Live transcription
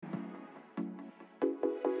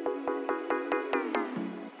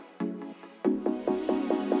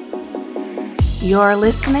You're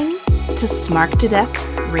listening to Smart to Death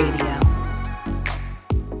Radio.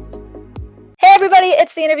 Hey everybody,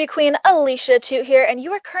 it's the interview queen Alicia Toot here, and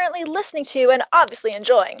you are currently listening to and obviously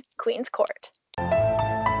enjoying Queen's Court.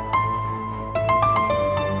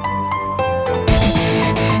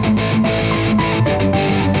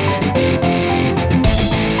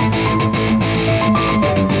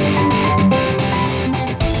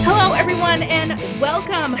 Hello everyone, and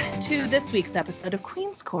welcome to this week's episode of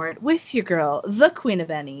Queen's Court with your girl, the Queen of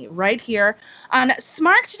Any, right here on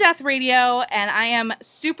Smart to Death Radio, and I am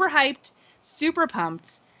super hyped, super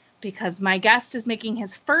pumped, because my guest is making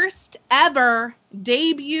his first ever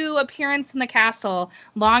debut appearance in the castle.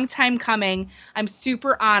 Long time coming. I'm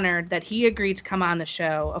super honored that he agreed to come on the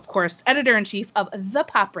show. Of course, editor-in-chief of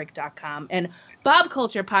thepopbreak.com and Bob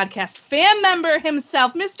Culture Podcast fan member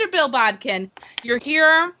himself, Mr. Bill Bodkin. You're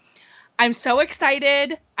here. I'm so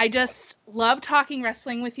excited. I just love talking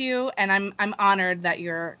wrestling with you, and I'm honored that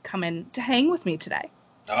you're coming to hang with me today.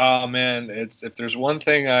 Oh man, if there's one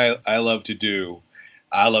thing I love to do,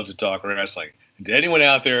 I love to talk wrestling. And to anyone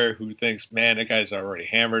out there who thinks, man, that guy's already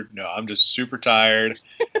hammered, no, I'm just super tired.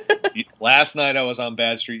 Last night I was on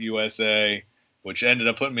Bad Street USA, which ended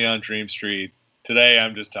up putting me on Dream Street. Today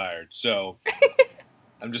I'm just tired, so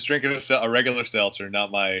I'm just drinking a regular seltzer,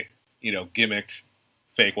 not my gimmicked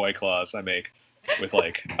fake White Claws I make with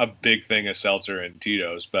like a big thing of seltzer and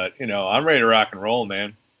Tito's. But I'm ready to rock and roll,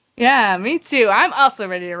 man. Yeah, me too. I'm also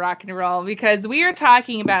ready to rock and roll because we are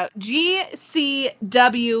talking about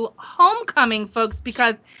GCW Homecoming, folks,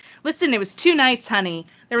 because, listen, it was 2 nights, honey.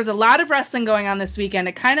 There was a lot of wrestling going on this weekend.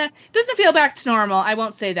 It kind of doesn't feel back to normal. I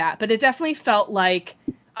won't say that, but it definitely felt like,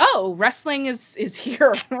 oh, wrestling is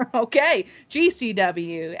here. Okay,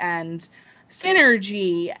 GCW and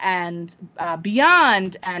Synergy and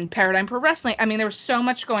Beyond and Paradigm Pro Wrestling. I mean, there was so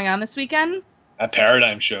much going on this weekend. That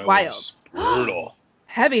Paradigm show was brutal.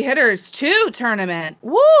 Heavy Hitters 2 tournament.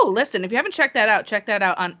 Woo! Listen, if you haven't checked that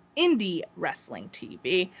out on Indie Wrestling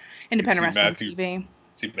TV, Independent Wrestling TV.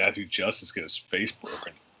 See Matthew Justice get his face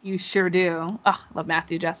broken. You sure do. Oh, love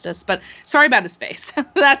Matthew Justice, but sorry about his face.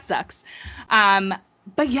 That sucks.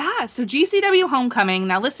 But yeah, so GCW Homecoming.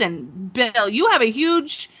 Now listen, Bill, you have a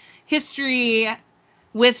huge history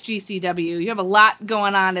with GCW. You have a lot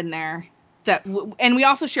going on in there. And we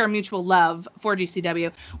also share a mutual love for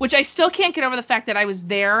GCW, which I still can't get over the fact that I was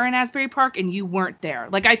there in Asbury Park and you weren't there.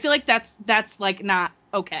 Like, I feel like that's like not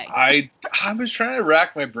okay. I was trying to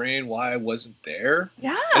rack my brain why I wasn't there.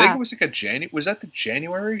 Yeah. I think it was like was that the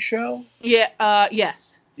January show? Yeah.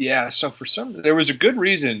 Yes. Yeah. So there was a good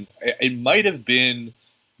reason. It might have been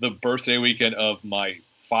the birthday weekend of my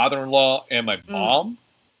father-in-law and my mom,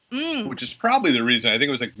 which is probably the reason. I think it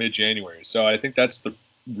was like mid-January. So I think that's the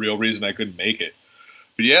real reason I couldn't make it.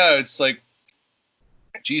 But yeah, it's like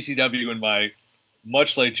GCW in my,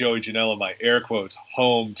 much like Joey Janela, my air quotes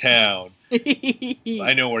hometown.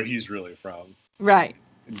 I know where he's really from. Right.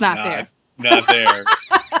 It's not there. Not there.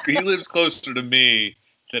 He lives closer to me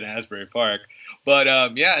than Asbury Park. But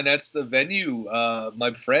yeah, and that's the venue.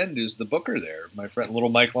 My friend is the booker there. My friend, little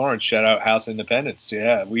Mike Lawrence, shout out House Independence.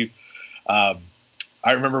 Yeah,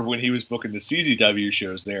 I remember when he was booking the CZW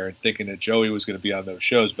shows there and thinking that Joey was going to be on those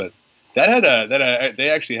shows, but they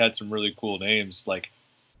actually had some really cool names like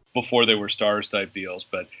before they were stars type deals,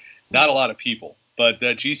 but not a lot of people. But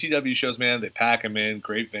the GCW shows, man, they pack them in,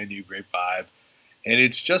 great venue, great vibe, and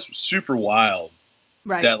it's just super wild.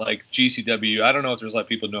 Right. That like GCW, I don't know if there's a lot of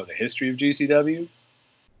people know the history of GCW,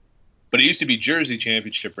 but it used to be Jersey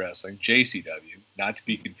Championship Wrestling, JCW, not to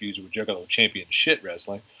be confused with Juggalo Champion Shit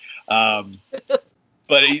Wrestling.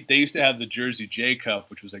 But they used to have the Jersey J Cup,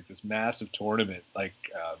 which was like this massive tournament, like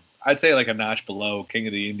I'd say like a notch below King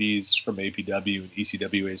of the Indies from APW and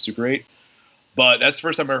ECWA Super 8. But that's the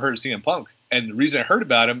first time I ever heard of CM Punk. And the reason I heard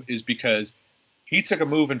about him is because he took a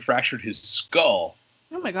move and fractured his skull.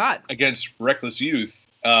 Oh my God. Against Reckless Youth.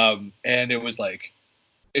 And it's like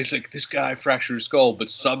this guy fractured his skull, but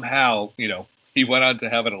somehow, he went on to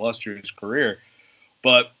have an illustrious career.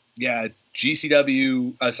 But yeah,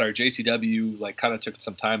 JCW, like kind of took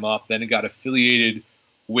some time off. Then it got affiliated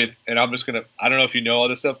with, and I don't know if you know all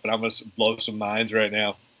this stuff, but I'm going to blow some minds right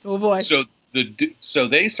now. Oh boy. So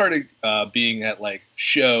they started being at like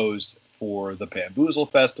shows for the Bamboozle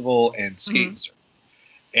Festival and Skate Surf.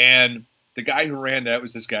 And the guy who ran that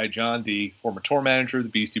was this guy, John D., former tour manager of the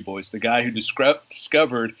Beastie Boys, the guy who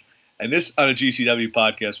discovered, and this on a GCW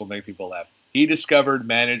podcast will make people laugh, he discovered,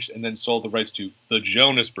 managed, and then sold the rights to the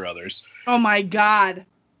Jonas Brothers. Oh my God!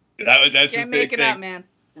 That's Can't make it up, man.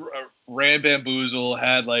 Ran Bamboozle,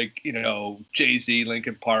 had like Jay-Z,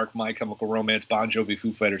 Linkin Park, My Chemical Romance, Bon Jovi,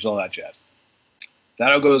 Foo Fighters, all that jazz.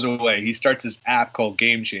 That all goes away. He starts this app called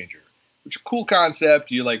Game Changer, which is a cool concept.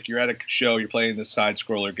 You're at a show, you're playing this side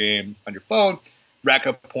scroller game on your phone, rack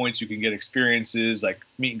up points, you can get experiences like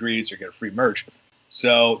meet and greets or get a free merch.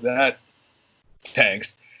 So that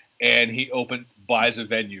tanks, and he buys a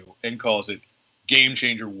venue and calls it Game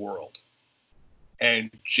Changer World. And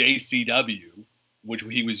JCW, which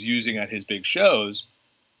he was using at his big shows,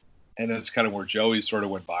 and that's kind of where Joey sort of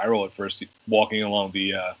went viral at first, walking along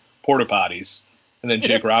the porta potties, and then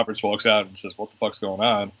Jake Roberts walks out and says, "What the fuck's going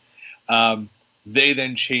on?" They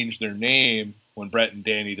then changed their name when Brett and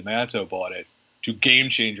Danny D'Amato bought it to Game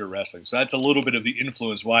Changer Wrestling. So that's a little bit of the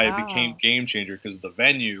influence why it became Game Changer, because of the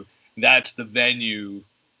venue. That's the venue,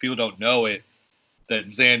 people don't know it, that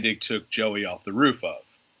Zandig took Joey off the roof of.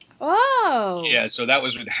 Oh. Yeah, so that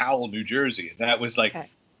was in Howell, New Jersey. And that was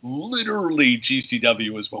literally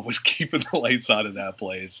GCW was what was keeping the lights on in that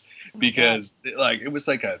place, because it was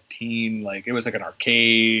like a teen, it was like an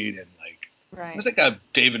arcade, and it was like a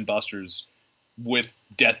Dave and Buster's with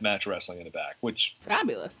deathmatch wrestling in the back, which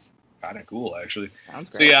fabulous. Kind of cool, actually. Sounds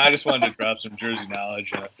great. So yeah, I just wanted to drop some Jersey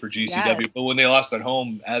knowledge for GCW. Yes. But when they lost at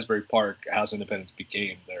home, Asbury Park House of Independence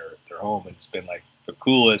became their home, and it's been the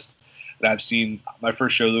coolest. And I've seen my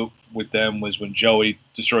first show with them was when Joey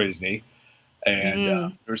destroyed his knee,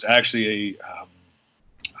 and there's actually a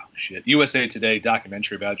USA Today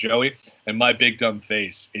documentary about Joey, and my big dumb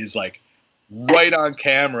face is right on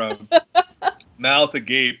camera, mouth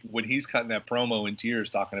agape, when he's cutting that promo in tears,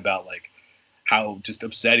 talking about how just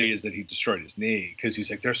upset he is that he destroyed his knee, because he's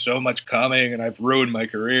like, there's so much coming and I've ruined my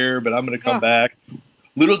career, but I'm going to come back.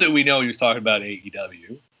 Little did we know he was talking about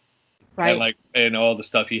AEW. Right. And all the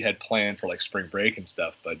stuff he had planned for spring break and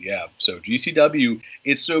stuff. But yeah, so GCW,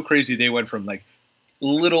 it's so crazy. They went from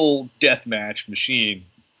little deathmatch machine,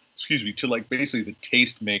 to basically the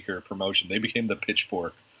tastemaker promotion. They became the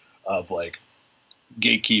Pitchfork of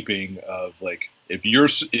gatekeeping of if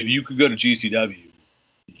you could go to GCW,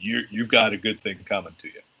 you've got a good thing coming to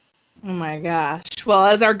you. Oh my gosh. Well,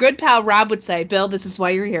 as our good pal Rob would say, Bill, this is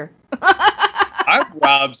why you're here. I'm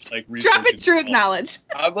Rob's research. Dropping truth knowledge.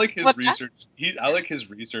 I like his research. I like his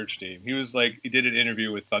research team. He was he did an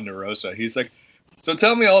interview with Thunder Rosa. He's like, so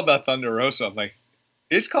tell me all about Thunder Rosa. I'm like,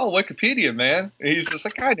 it's called Wikipedia, man. And he's just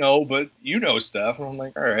I know, but you know stuff. And I'm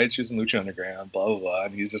like, all right, she's in Lucha Underground, blah blah blah.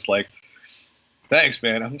 And he's just like, thanks,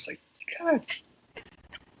 man. I'm just like, God,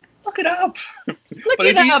 look it up. But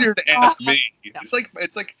it's easier to ask me. It's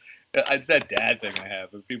it's that dad thing I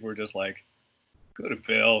have. And people are just like, go to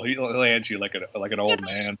Bill. He'll answer you like an old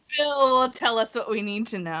man. Bill will tell us what we need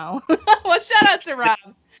to know. Well, shout out to Rob.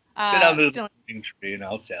 Sit on the tree and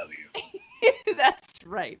I'll tell you. That's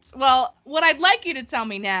right. Well, what I'd like you to tell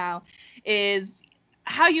me now is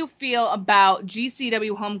how you feel about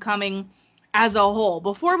GCW Homecoming as a whole.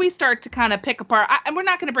 Before we start to kind of pick apart, and we're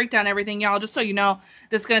not going to break down everything, y'all, just so you know,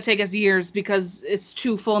 this is going to take us years because it's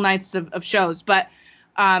 2 full nights of shows. But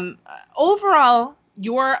overall,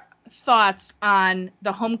 your thoughts on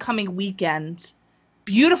the Homecoming weekend.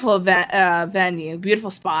 Beautiful venue, beautiful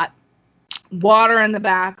spot, water in the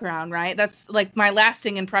background, right? That's my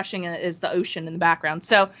lasting impression is the ocean in the background.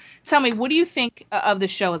 So tell me, what do you think of the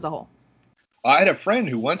show as a whole? I had a friend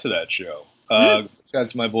who went to that show. Shout out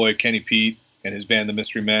to my boy Kenny Pete and his band, The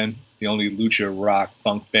Mystery Men, the only lucha rock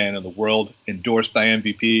funk band in the world, endorsed by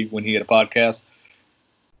MVP when he had a podcast.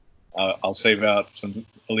 I'll save out some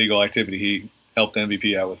illegal activity he helped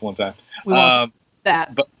MVP out with one time. We won't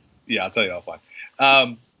that. But yeah, I'll tell you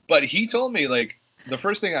offline. But he told me the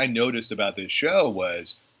first thing I noticed about this show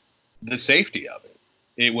was the safety of it.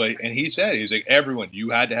 It was, and he said, he was like, everyone,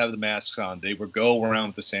 you had to have the masks on. They would go around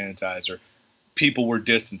with the sanitizer. People were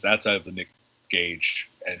distanced outside of the Nick Gage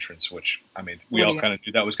entrance, which we all kind of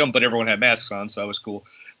knew that was coming, but everyone had masks on, so that was cool.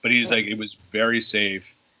 But he's it was very safe.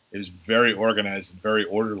 It was very organized and very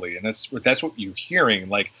orderly, and that's what you're hearing.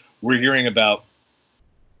 We're hearing about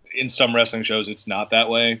in some wrestling shows, it's not that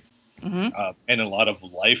way. And in a lot of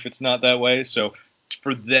life, it's not that way. So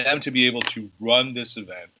for them to be able to run this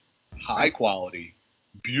event, high quality,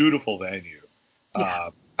 beautiful venue.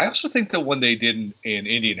 I also think the one they did in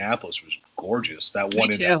Indianapolis was gorgeous. That one.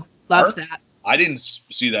 Me too. Loved that. I didn't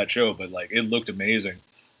see that show, but it looked amazing.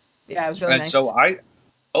 Yeah, it was really nice. So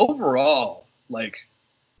overall,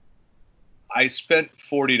 I spent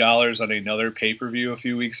 $40 on another pay-per-view a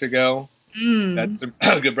few weeks ago. That's the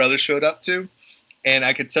Good Brothers showed up to. And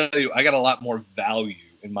I could tell you, I got a lot more value,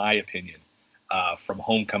 in my opinion, from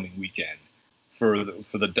Homecoming weekend. I would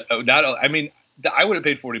have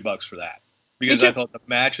paid $40 for that because I thought the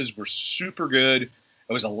matches were super good.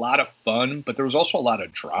 It was a lot of fun, but there was also a lot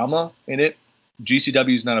of drama in it.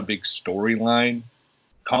 GCW is not a big storyline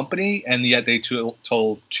company, and yet they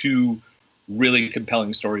told two really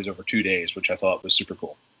compelling stories over 2 days, which I thought was super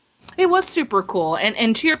cool. It was super cool.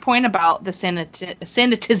 And to your point about the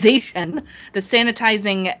sanitization, the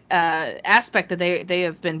sanitizing aspect that they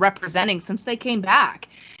have been representing since they came back.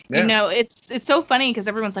 Yeah. You know, it's so funny because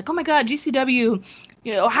everyone's like, oh my God, GCW,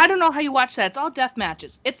 you know, I don't know how you watch that. It's all death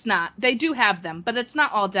matches. It's not. They do have them, but it's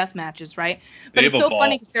not all death matches, right? But it's so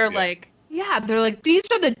funny because they're like, they're like, these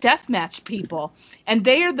are the deathmatch people, and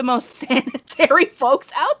they are the most sanitary folks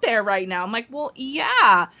out there right now. I'm like, well,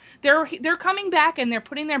 yeah, they're coming back and they're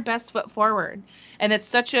putting their best foot forward, and it's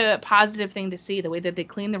such a positive thing to see, the way that they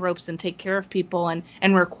clean the ropes and take care of people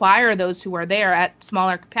and require those who are there at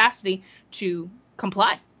smaller capacity to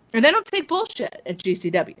comply. And they don't take bullshit at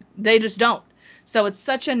GCW. They just don't. So it's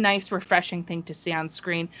such a nice, refreshing thing to see on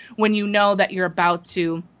screen when you know that you're about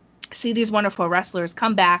to see these wonderful wrestlers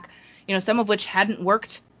come back, you know, some of which hadn't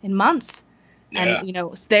worked in months. Yeah. And, you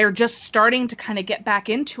know, they're just starting to kind of get back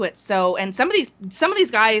into it. So, and some of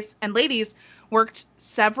these guys and ladies worked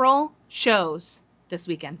several shows this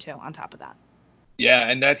weekend too, on top of that. Yeah,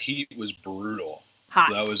 and that heat was brutal. Hot.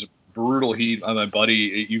 That was brutal heat on my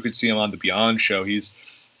buddy. You could see him on the Beyond show. He's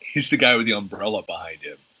the guy with the umbrella behind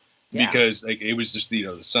him. Yeah. Because like it was just, you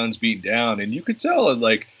know, the sun's beating down, and you could tell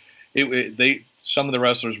like some of the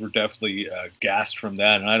wrestlers were definitely gassed from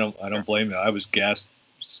that, and I don't blame them. I was gassed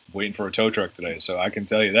waiting for a tow truck today, so I can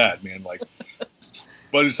tell you that, man. Like,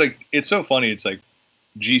 but it's like it's so funny. It's like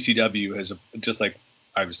GCW has just like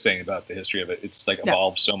I was saying about the history of it. It's like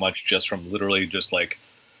evolved so much just from literally just like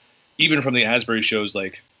even from the Asbury shows,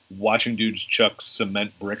 like watching dudes chuck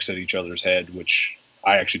cement bricks at each other's head, which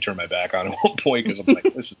I actually turned my back on at one point because I'm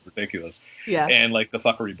like, this is ridiculous. Yeah. And like the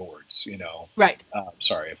fuckery boards, you know. Right.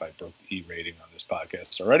 Sorry if I broke the E rating on this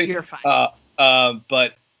podcast already. You're fine.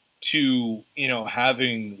 But to, you know,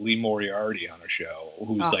 having Lee Moriarty on a show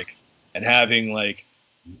who's like, and having like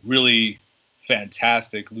really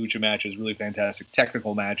fantastic lucha matches, really fantastic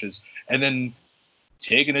technical matches, and then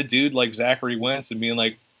taking a dude like Zachary Wentz and being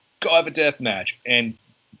like, go have a death match, and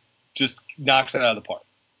just knocks it out of the park.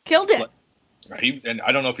 Killed it. And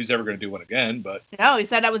I don't know if he's ever going to do one again, but no, he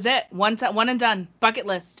said that was it. One and done. Bucket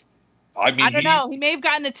list. I mean, I don't know. He may have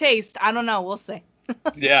gotten a taste. I don't know. We'll see.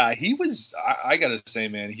 Yeah, he was. I gotta say,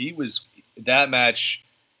 man, that match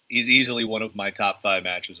is easily one of my top 5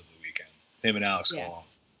 matches of the weekend. Him and Alex Colon.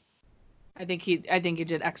 I think he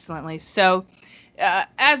did excellently. So,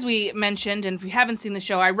 as we mentioned, and if you haven't seen the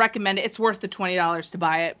show, I recommend it. It's worth the $20 to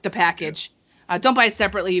buy it, the package. Yeah. Don't buy it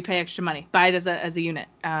separately. You pay extra money. Buy it as a unit.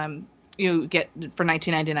 You get for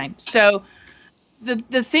 $19.99. So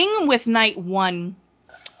the thing with night one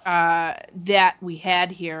that we had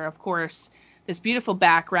here, of course, this beautiful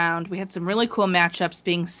background. We had some really cool matchups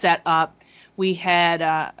being set up. We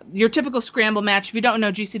had your typical scramble match. If you don't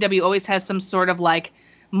know, GCW always has some sort of like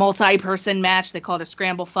multi-person match. They call it a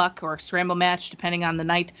scramble fuck or a scramble match, depending on the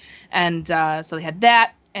night. And so they had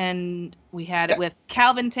that. And we had it with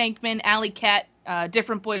Calvin Tankman, Alley Cat,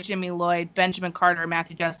 Different Boy Jimmy Lloyd, Benjamin Carter,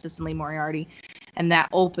 Matthew Justice, and Lee Moriarty. And that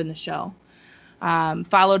opened the show.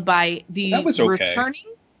 Followed by the returning.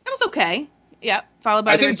 That was okay. Yeah. Followed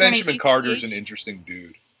by I think Benjamin Carter's an interesting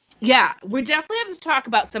dude. Yeah. We definitely have to talk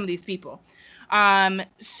about some of these people.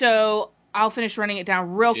 So I'll finish running it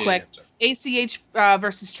down real quick. ACH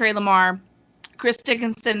versus Trey Lamar. Chris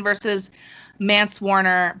Dickinson versus Mance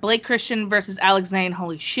Warner. Blake Christian versus Alex Zane.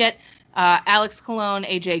 Holy shit. Alex Colon,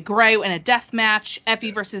 AJ Gray in a death match.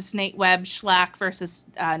 Effie versus Nate Webb. Schlack versus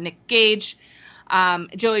Nick Gage.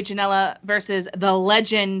 Joey Janela versus the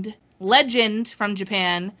legend from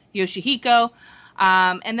Japan, Yoshihiko.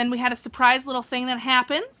 And then we had a surprise little thing that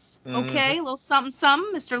happens. Okay, a little something.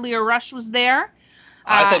 Mr. Leo Rush was there.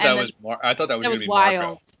 I thought that was going to be wild.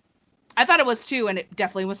 Marco. I thought it was too, and it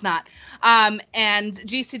definitely was not. And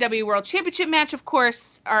GCW World Championship match, of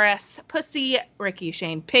course, RS Pussy, Ricky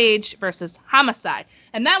Shane Page versus Homicide.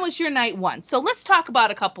 And that was your night one. So let's talk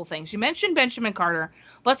about a couple things. You mentioned Benjamin Carter.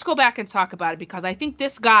 Let's go back and talk about it because I think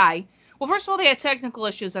this guy, well, first of all, they had technical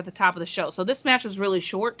issues at the top of the show. So this match was really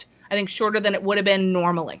short. I think shorter than it would have been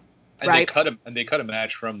normally. And right? they cut a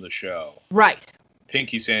match from the show. Right.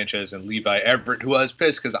 Pinky Sanchez and Levi Everett, who I was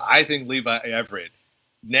pissed because I think Levi Everett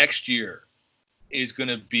next year is going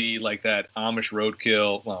to be like that Amish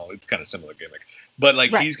roadkill. Well, it's kind of similar gimmick, but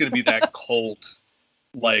like he's going to be that cult,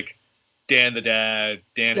 like Dan the Dad,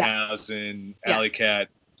 Danhausen, Alley Cat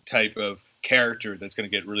type of character that's going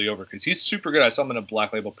to get really over because he's super good. I saw him in a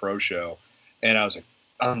Black Label Pro show, and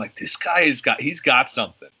I'm like, this guy he's got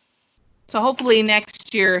something. So hopefully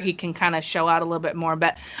next year he can kind of show out a little bit more.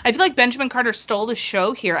 But I feel like Benjamin Carter stole the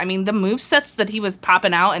show here. I mean, the movesets that he was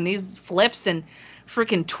popping out and these flips and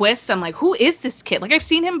freaking twists. I'm like, who is this kid? Like, I've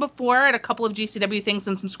seen him before at a couple of GCW things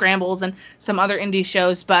and some scrambles and some other indie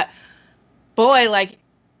shows, but boy, like,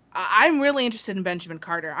 I'm really interested in Benjamin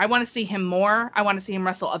Carter. I want to see him more. I want to see him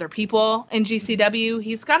wrestle other people in GCW.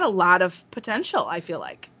 He's got a lot of potential, I feel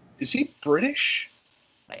like. Is he British?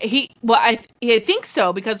 I think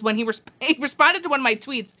so, because when he responded to one of my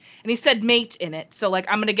tweets and he said mate in it. So, like,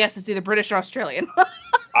 I'm going to guess it's either British or Australian.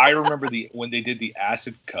 I remember when they did the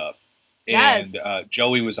Acid Cup, and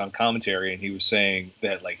Joey was on commentary, and he was saying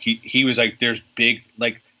that, like, he was like, there's big,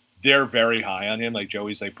 like, they're very high on him. Like,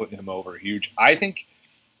 Joey's, like, putting him over huge. I think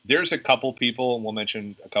there's a couple people, and we'll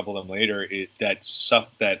mention a couple of them later,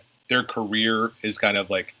 that their career is kind of,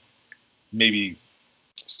 like, maybe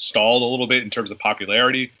stalled a little bit in terms of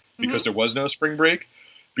popularity because there was no spring break.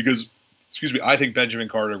 Because, I think Benjamin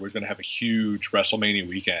Carter was going to have a huge WrestleMania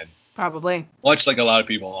weekend. Probably. Much like a lot of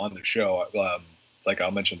people on the show. Like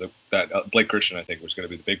I'll mention that Blake Christian, I think, was going to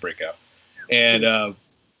be the big breakout. And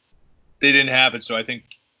they didn't happen, so I think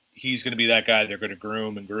he's going to be that guy they're going to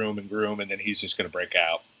groom, and then he's just going to break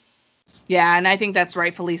out. Yeah, and I think that's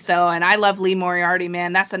rightfully so. And I love Lee Moriarty,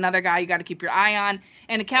 man. That's another guy you got to keep your eye on.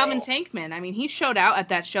 And Calvin Tankman. I mean, he showed out at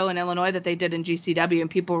that show in Illinois that they did in GCW, and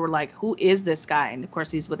people were like, who is this guy? And, of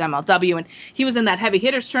course, he's with MLW. And he was in that Heavy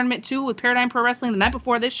Hitters tournament, too, with Paradigm Pro Wrestling the night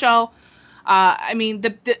before this show. I mean,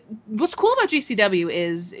 what's cool about GCW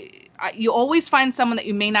is you always find someone that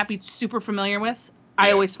you may not be super familiar with. Yeah.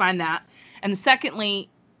 I always find that. And secondly,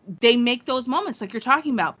 they make those moments like you're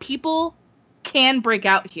talking about. People can break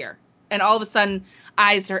out here. And all of a sudden,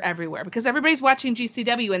 eyes are everywhere because everybody's watching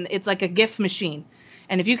GCW, and it's like a GIF machine.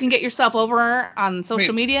 And if you can get yourself over on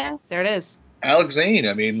social media, there it is. Alex Zane,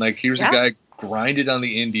 I mean, like, he was a guy grinded on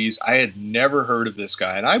the indies. I had never heard of this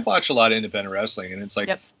guy. And I watch a lot of independent wrestling, and it's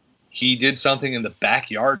like he did something in the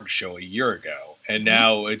Backyard show a year ago. And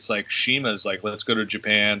now it's like Shima's like, let's go to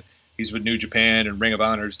Japan. He's with New Japan, and Ring of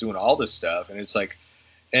Honor is doing all this stuff. And it's like,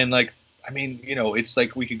 I mean, you know, it's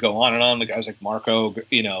like we could go on and on. The guys like Marco,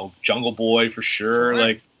 you know, Jungle Boy for sure.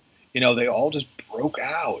 Like, you know, they all just broke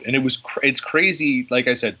out. And it's crazy. Like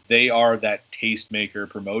I said, they are that tastemaker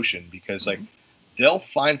promotion because, like, they'll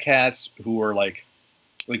find cats who are like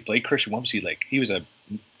Blake Christian Wumsey. Like, he was a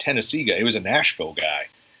Tennessee guy. He was a Nashville guy.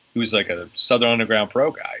 He was like a Southern Underground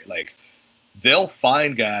Pro guy. Like, they'll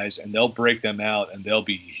find guys and they'll break them out and they'll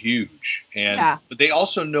be huge. But they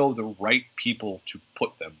also know the right people to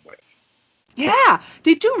put them with. Yeah,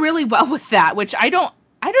 they do really well with that, which I don't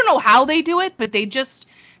know how they do it, but they just,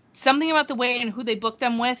 something about the way and who they book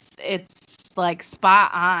them with, it's like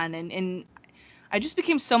spot on. And I just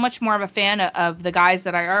became so much more of a fan of the guys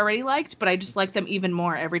that I already liked, but I just like them even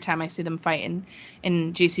more every time I see them fight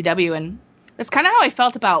in GCW. And that's kind of how I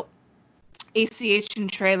felt about ACH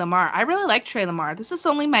and Trey Lamar. I really like Trey Lamar. This is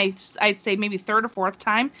only my, I'd say maybe third or fourth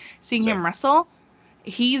time seeing him wrestle.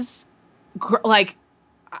 He's like,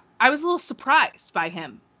 I was a little surprised by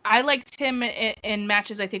him. I liked him in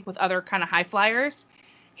matches, I think, with other kind of high flyers.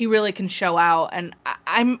 He really can show out, and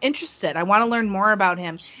I'm interested. I want to learn more about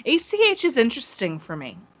him. ACH is interesting for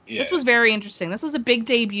me. Yeah. This was very interesting. This was a big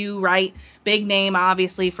debut, right? Big name,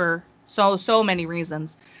 obviously, for so many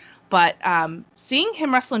reasons. But seeing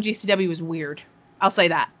him wrestle in GCW was weird. I'll say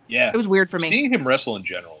that. Yeah. It was weird for me. Seeing him wrestle in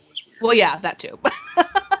general was weird. Well, yeah, that too.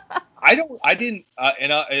 I didn't,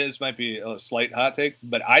 this might be a slight hot take,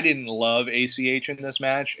 but I didn't love ACH in this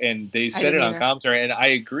match, and they said it on commentary, and I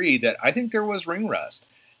agree that I think there was ring rust.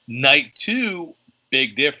 Night 2,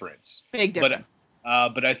 big difference. Big difference.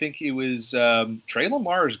 But I think it was, Trey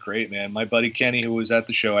Lamar is great, man. My buddy Kenny, who was at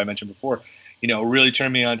the show I mentioned before, you know, really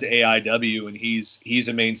turned me on to AIW, and he's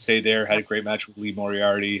a mainstay there. Had a great match with Lee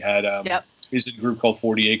Moriarty. Had he's in a group called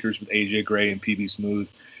 40 Acres with AJ Gray and PB Smooth.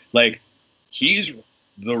 Like, he's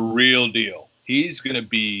the real deal. He's going to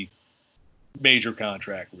be major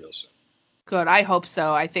contract real soon. Good. I hope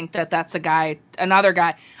so. I think that's another guy.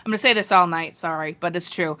 I'm going to say this all night. Sorry, but it's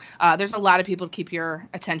true. There's a lot of people to keep your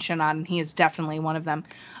attention on. And he is definitely one of them.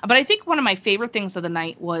 But I think one of my favorite things of the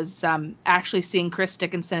night was actually seeing Chris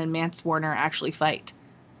Dickinson and Mance Warner actually fight.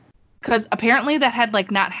 Because apparently that had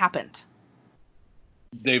not happened.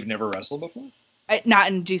 They've never wrestled before?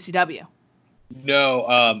 Not in GCW.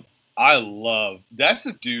 No. That's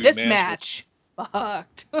a dude. This match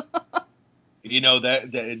fucked. You know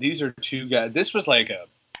that these are two guys. This was like a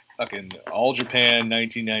fucking All Japan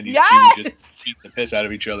 1992 just beat the piss out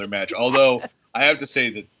of each other match. Although I have to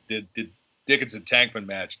say that the Dickinson Tankman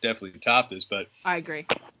match definitely topped this. But I agree,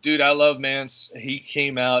 dude. I love Mance. He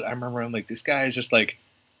came out. I remember I'm like, this guy is just like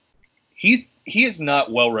he is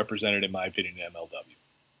not well represented in my opinion in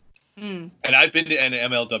MLW. And I've been to an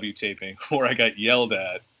MLW taping where I got yelled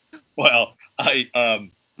at Well, I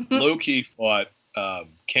low-key fought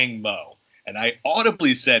King Mo, and I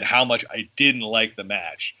audibly said how much I didn't like the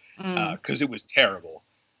match because it was terrible.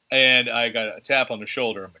 And I got a tap on the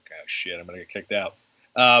shoulder. I'm like, oh, shit, I'm going to get kicked out.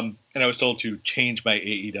 And I was told to change my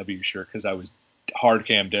AEW shirt because I was hard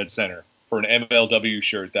cam dead center for an MLW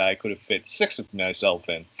shirt that I could have fit 6 of myself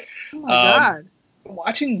in. Oh, my God.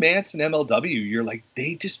 Watching Mance and MLW, you're like,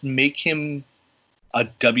 they just make him a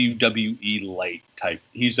WWE light type.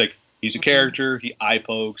 He's a character. He eye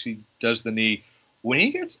pokes. He does the knee. When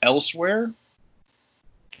he gets elsewhere,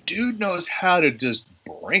 dude knows how to just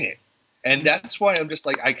bring it. And that's why I'm just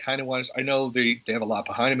like, I kind of want to, I know they have a lot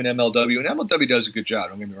behind him in MLW, and MLW does a good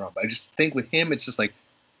job, don't get me wrong, but I just think with him, it's just like,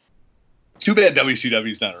 too bad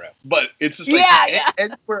WCW's not around. But it's just like,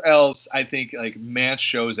 everywhere else, I think, like, Mance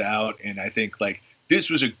shows out, and I think, like,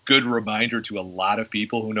 this was a good reminder to a lot of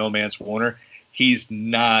people who know Mance Warner. He's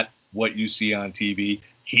not what you see on TV.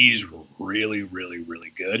 He's really, really,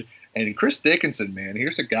 really good. And Chris Dickinson, man,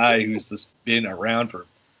 here's a guy who's just been around for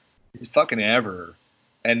fucking ever.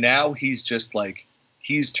 And now he's just like,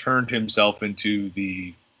 he's turned himself into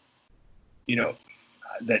the,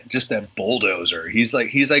 that bulldozer. He's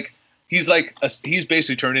basically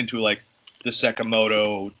turned into like the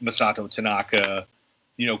Sekimoto, Masato Tanaka,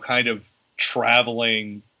 kind of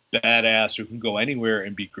traveling badass who can go anywhere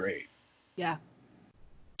and be great. Yeah.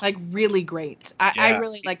 Like really great. I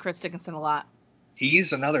really like Chris Dickinson a lot.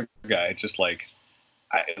 He's another guy. It's just like,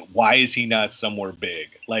 why is he not somewhere big?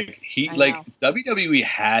 Like WWE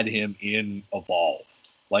had him in Evolve.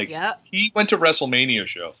 Like he went to WrestleMania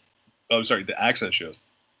shows. Oh, sorry, the Access shows.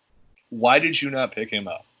 Why did you not pick him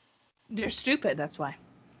up? They're stupid. That's why.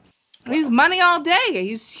 He's money all day.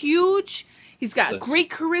 He's huge. He's got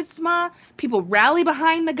great charisma. People rally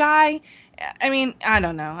behind the guy. I mean, I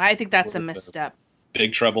don't know. I think that's a misstep.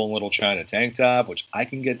 Big Trouble in Little China tank top, which I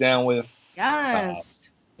can get down with. Yes.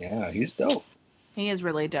 Yeah, he's dope. He is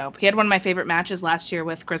really dope. He had one of my favorite matches last year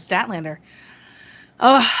with Chris Statlander.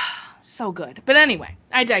 Oh, so good. But anyway,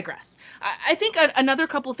 I digress. I think another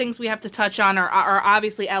couple things we have to touch on are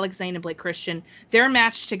obviously Alex Zane and Blake Christian. Their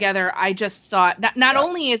match together, I just thought, not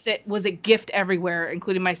only was it gift everywhere,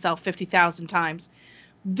 including myself 50,000 times,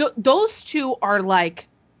 those two are like,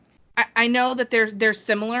 I know that they're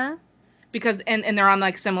similar, because and they're on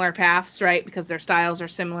like similar paths, right? Because their styles are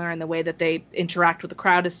similar and the way that they interact with the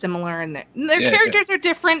crowd is similar, and their characters are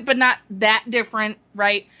different, but not that different,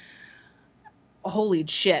 right? Holy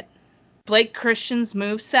shit. Blake Christian's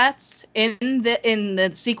movesets in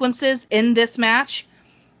the sequences in this match.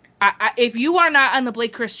 If you are not on the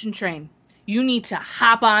Blake Christian train, you need to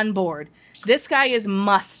hop on board. This guy is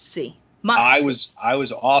must see. I was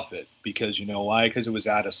off it because you know why? Because it was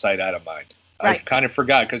out of sight, out of mind. Right. I kind of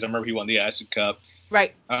forgot because I remember he won the Acid Cup.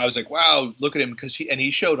 Right. I was like, wow, look at him, because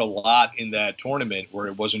he showed a lot in that tournament where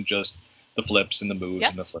it wasn't just the flips and the moves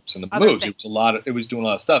and the flips and the moves. It was it was doing a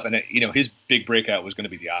lot of stuff, and his big breakout was going to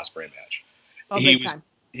be the Ospreay match. Oh, big time.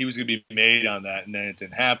 He was going to be made on that, and then it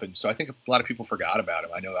didn't happen. So I think a lot of people forgot about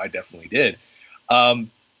him. I know I definitely did.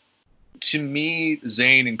 To me,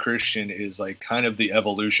 Zayn and Christian is like kind of the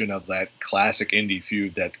evolution of that classic indie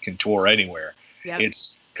feud that can tour anywhere. Yep.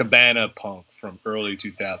 It's Cabana Punk from early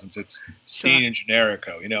 2000s. It's Steen and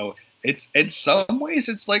Generico. It's in some ways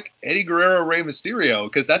it's like Eddie Guerrero, Rey Mysterio,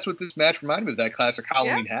 because that's what this match reminded me of, that classic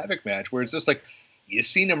Halloween Havoc match, where it's just like you've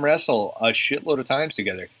seen them wrestle a shitload of times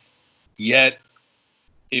together, yet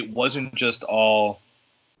it wasn't just all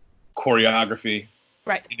choreography.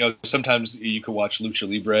 Right. Sometimes you could watch Lucha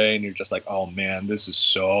Libre and you're just like, oh man, this is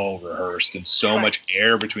so rehearsed and so much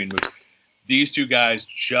air between moves. These two guys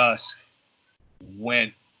just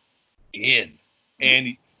went in.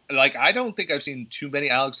 And like, I don't think I've seen too many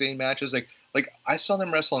Alex Zane matches. Like I saw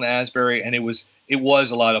them wrestle in Asbury, and it was a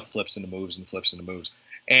lot of flips and the moves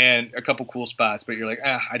and a couple cool spots, but you're like,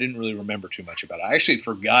 I didn't really remember too much about it. I actually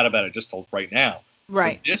forgot about it just till right now.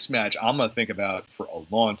 Right. But this match I'm gonna think about for a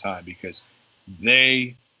long time, because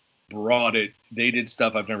they brought it. They did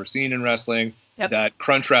stuff I've never seen in wrestling. Yep. That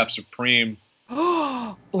Crunchwrap Supreme.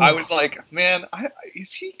 I was like, man,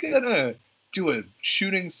 is he gonna do a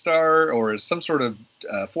shooting star or some sort of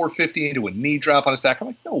 450 into a knee drop on his back? I'm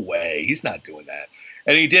like, no way, he's not doing that.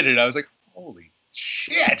 And he did it. I was like, holy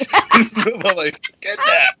shit. I'm like, get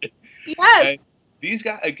that. Yes. And these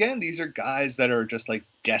guys, again, these are guys that are just like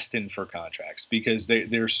destined for contracts because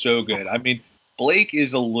they're so good. I mean, Blake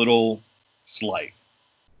is a little slight.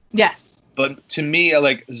 Yes. But to me,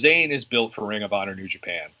 like, Zayn is built for Ring of Honor New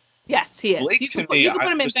Japan. Yes, he is. Blake, you can put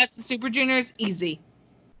him in Best of Super Juniors, easy.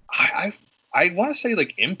 I want to say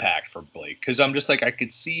like Impact for Blake, because I'm just like, I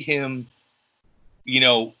could see him,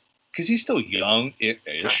 because he's still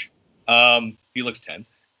young-ish. He looks 10.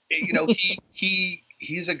 You know,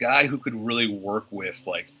 he's a guy who could really work with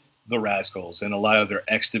like the Rascals and a lot of their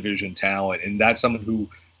X Division talent, and that's someone who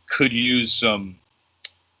could use some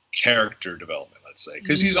character development, let's say,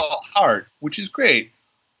 because he's all heart, which is great.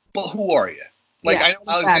 But who are you? Like, I know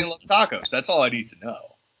Alexander loves tacos. That's all I need to know.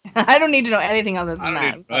 I don't need to know anything other than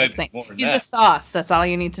that. He's the sauce. That's all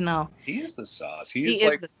you need to know. He is the sauce. He is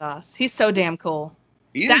the sauce. He's so damn cool.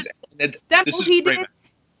 He is. That move he did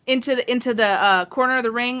into the corner of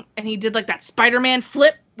the ring, and he did like that Spider-Man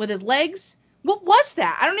flip with his legs. What was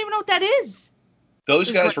that? I don't even know what that is.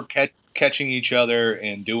 Those guys were catching each other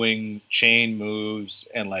and doing chain moves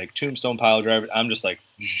and like tombstone pile driver. I'm just like,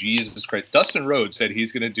 Jesus Christ. Dustin Rhodes said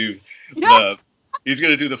he's gonna do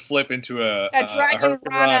the flip into a Dragon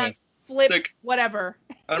Rana flip, whatever.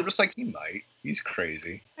 I'm just like, he might. He's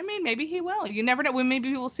crazy. I mean, maybe he will. You never know.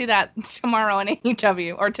 Maybe we'll see that tomorrow on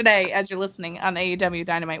AEW or today as you're listening on AEW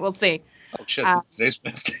Dynamite. We'll see. Oh shit! Today's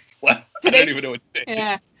Wednesday. What? I don't even know what day.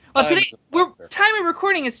 Yeah. Well, today time of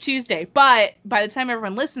recording is Tuesday, but by the time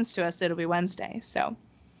everyone listens to us, it'll be Wednesday. So,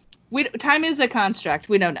 time is a construct.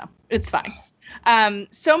 We don't know. It's fine.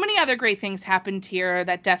 So many other great things happened here.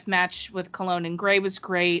 That death match with Cologne and Gray was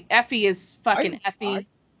great. Effie is fucking Effie.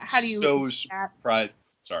 How do you? So surprised.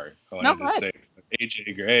 Sorry. Say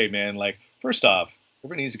AJ Gray, man. Like, first off,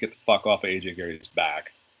 everybody needs to get the fuck off of AJ Gray's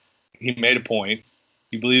back. He made a point.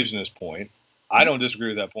 He believes in his point. I don't disagree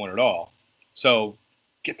with that point at all. So,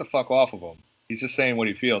 get the fuck off of him. He's just saying what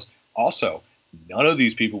he feels. Also, none of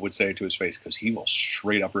these people would say it to his face because he will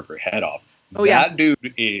straight up rip her head off. That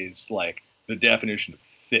dude is like the definition of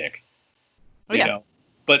thick. You know?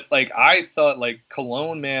 But like, I thought like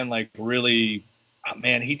Cologne, man, like really,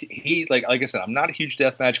 man, he like I said, I'm not a huge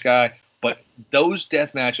deathmatch guy, but those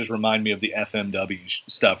death matches remind me of the FMW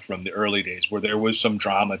stuff from the early days where there was some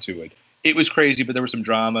drama to it. It was crazy, but there was some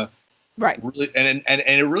drama. Right. Really, and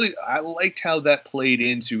it really, I liked how that played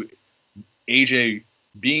into AJ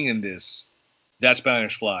being in this. That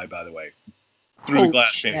Spanish Fly, by the way, through the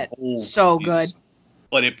glass pane. So Jesus. Good.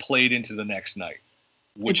 But it played into the next night,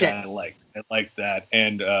 which I liked. I liked that.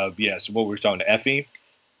 And so what we were talking to Effie.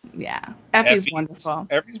 Yeah, Effie's wonderful.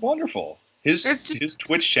 Effie's wonderful. His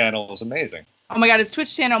Twitch channel is amazing. Oh my God, his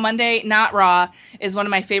Twitch channel, Monday Not Raw, is one of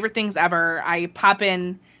my favorite things ever. I pop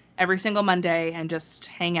in every single Monday and just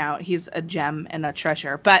hang out. He's a gem and a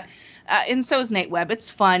treasure. But and so is Nate Webb. It's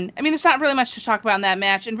fun. I mean, there's not really much to talk about in that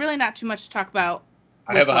match, and really not too much to talk about.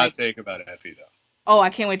 I have a hot take about Effie, though. Oh,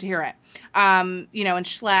 I can't wait to hear it. And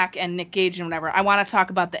Schlack and Nick Gage and whatever. I want to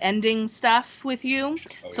talk about the ending stuff with you.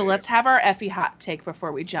 Let's have our Effie hot take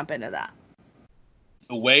before we jump into that.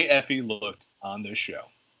 The way Effie looked on this show.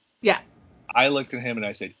 Yeah. I looked at him and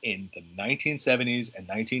I said, in the 1970s and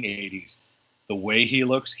 1980s, the way he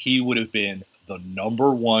looks, he would have been the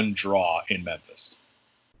 #1 draw in Memphis.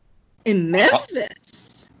 In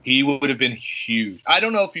Memphis? He would have been huge. I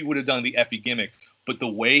don't know if he would have done the Effie gimmick, but the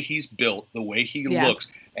way he's built, the way he looks,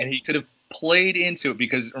 and he could have played into it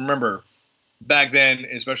because, remember, back then,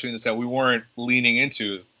 especially in the South, we weren't leaning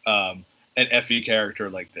into an Effie character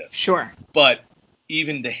like this. Sure. But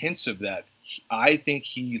even the hints of that, I think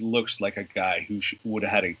he looks like a guy who would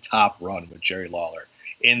have had a top run with Jerry Lawler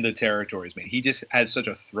in the territories, man. He just had such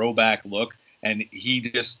a throwback look, and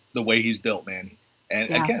the way he's built, man. And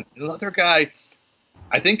again, another guy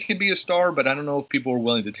I think could be a star, but I don't know if people are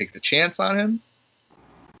willing to take the chance on him.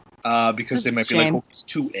 Because they might be like, he's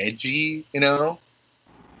too edgy, you know.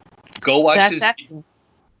 Go watch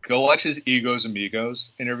his Egos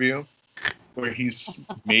Amigos interview, where he's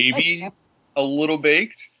maybe a little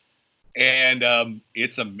baked, and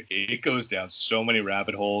it goes down so many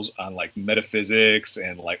rabbit holes on like metaphysics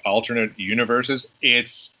and like alternate universes.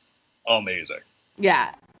 It's amazing.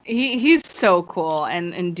 Yeah. He's so cool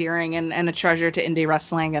and endearing and a treasure to indie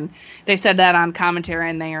wrestling, and they said that on commentary,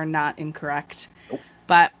 and they are not incorrect. Nope.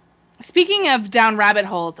 But speaking of down rabbit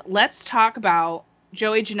holes, let's talk about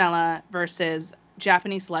Joey Janela versus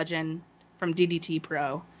Japanese legend from DDT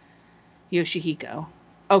Pro, Yoshihiko.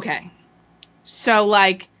 Okay. So,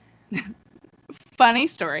 like, funny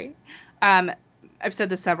story. I've said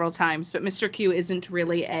this several times, but Mr. Q isn't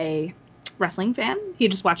really a wrestling fan. He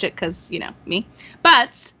just watched it because, me.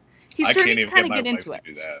 But he's starting to kind of get into it.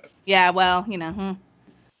 Yeah, well,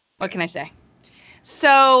 what can I say?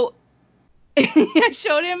 So I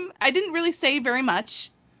showed him, I didn't really say very much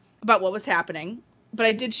about what was happening, but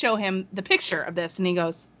I did show him the picture of this, and he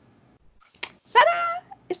goes, is that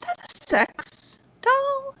a sex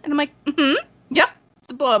doll? And I'm like, yep,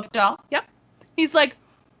 it's a blow-up doll, yep. He's like,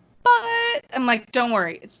 but, I'm like, don't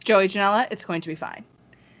worry, it's Joey Janela, it's going to be fine.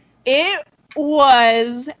 It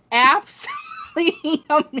was absolutely absolutely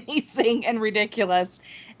amazing and ridiculous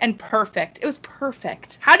and perfect. It was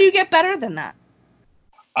perfect. How do you get better than that?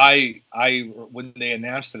 I when they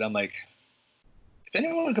announced it, I'm like, if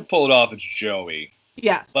anyone could pull it off, it's Joey.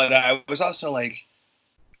 Yes. But I was also like,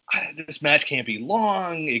 this match can't be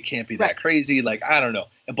long. It can't be that crazy. Like, I don't know.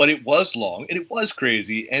 But it was long, and it was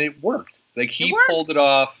crazy, and it worked. Like, he pulled it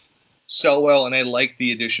off so well, and I like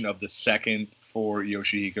the addition of the second for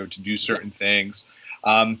Yoshihiko to do certain things.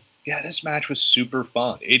 Yeah, this match was super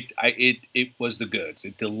fun. It was the goods.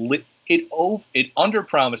 It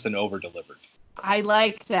underpromised and over-delivered. I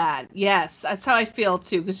like that. Yes, that's how I feel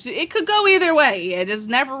too. Because it could go either way. It is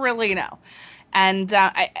never really, And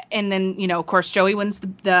then, of course, Joey wins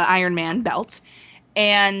the Iron Man belt.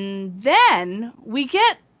 And then we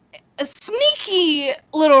get a sneaky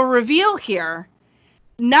little reveal here.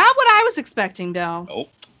 Not what I was expecting, though. Nope.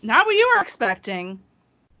 Not what you were expecting.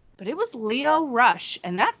 But it was Lio Rush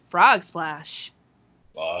and that frog splash.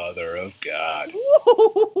 Mother of God.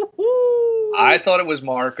 I thought it was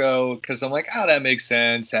Marco because I'm like, that makes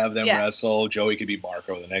sense. Have them wrestle. Joey could be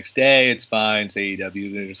Marco the next day. It's fine. It's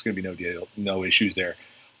AEW. There's going to be no deal, no issues there.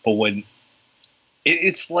 But when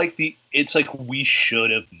it's like we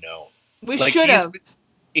should have known. We should have.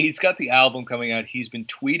 He's got the album coming out. He's been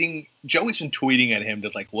tweeting. Joey's been tweeting at him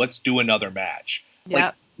to let's do another match. Yep.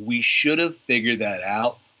 Like, we should have figured that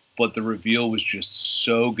out. But the reveal was just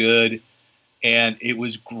so good. And it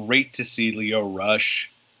was great to see Lio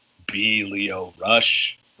Rush be Lio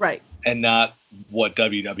Rush. Right. And not what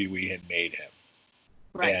WWE had made him.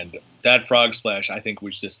 Right. And that frog splash, I think,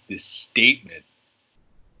 was just this statement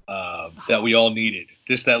that we all needed.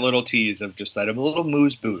 Just that little tease of just that a little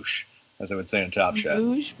moose-boosh, as I would say on Top Chef.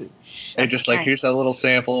 Moose-boosh. And just here's that little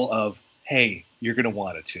sample of, hey, you're going to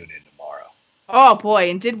want to tune in tomorrow. Oh,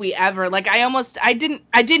 boy. And did we ever. I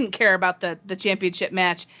didn't care about the championship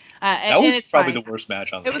match. That was probably fine. the worst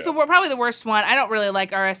match on the show. It was probably the worst one. I don't really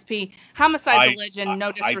like RSP. Homicide's a legend,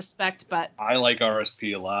 no disrespect, but... I like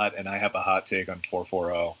RSP a lot, and I have a hot take on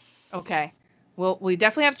 440. Okay. Well, we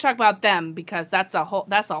definitely have to talk about them, because that's a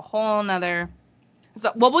whole nother...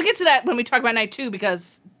 So, we'll get to that when we talk about Night 2,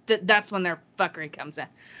 because that's when their fuckery comes in.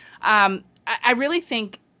 I really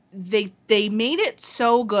think they made it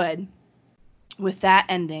so good with that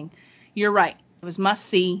ending. You're right. It was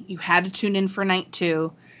must-see. You had to tune in for Night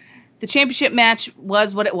 2. The championship match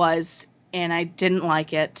was what it was, and I didn't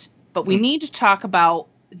like it. But we need to talk about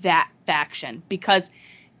that faction, because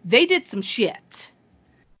they did some shit.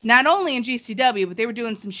 Not only in GCW, but they were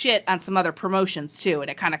doing some shit on some other promotions, too. And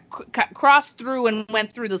it kind of crossed through and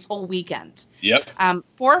went through this whole weekend. Yep.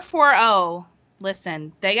 440,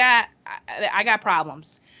 listen, I got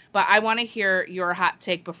problems. But I want to hear your hot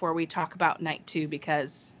take before we talk about Night 2,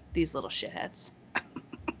 because these little shitheads.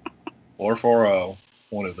 440.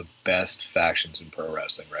 One of the best factions in pro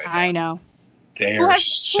wrestling right now. I know. They Who are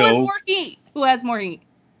has more heat? Who has more heat?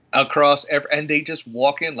 Across and they just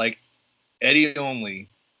walk in like Eddie Only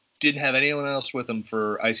didn't have anyone else with him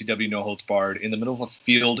for ICW No Holds Barred in the middle of a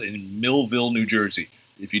field in Millville, New Jersey.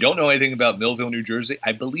 If you don't know anything about Millville, New Jersey,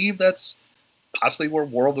 I believe that's possibly where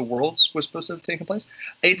War of the Worlds was supposed to have taken place.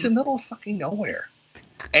 It's in the middle of fucking nowhere.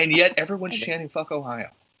 And yet everyone's chanting fuck Ohio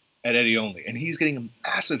at Eddie Only. And he's getting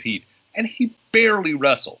massive heat. And he barely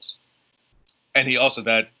wrestles. And he also,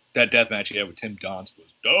 that death match he had with Tim Donst was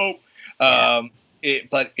dope.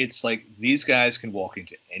 But it's like these guys can walk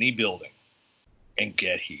into any building and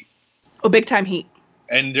get heat. Oh, big time heat.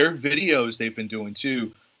 And their videos they've been doing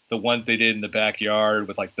too, the one they did in the backyard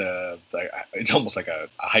with it's almost like a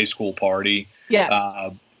high school party. Yes.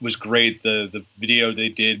 Was great. The video they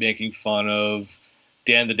did making fun of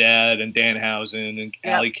Dan the Dad and Danhausen and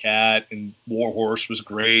Alley Cat and Warhorse was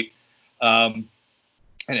great. And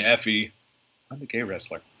Effie, I'm a gay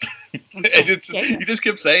wrestler. And you just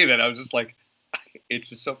kept saying that. I was just like, it's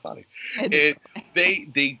just so funny.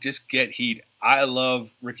 They just get heat. I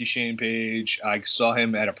love Ricky Shane Page. I saw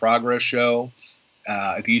him at a Progress show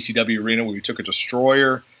at the ECW arena where he took a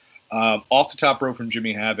destroyer off the top rope from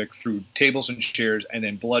Jimmy Havoc through tables and chairs, and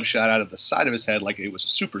then blood shot out of the side of his head like it was a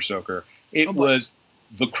super soaker. It was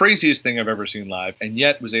the craziest thing I've ever seen live, and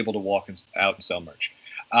yet was able to walk out and sell merch.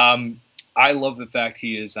 I love the fact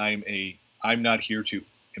he is, I'm not here to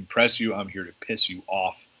impress you, I'm here to piss you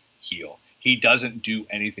off heel. He doesn't do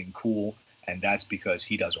anything cool, and that's because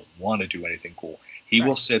he doesn't want to do anything cool. He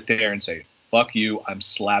will sit there and say, fuck you, I'm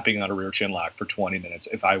slapping on a rear chin lock for 20 minutes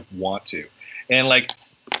if I want to. And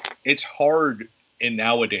it's hard in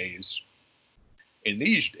nowadays.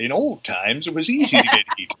 In old times, it was easy to get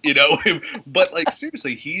heat, But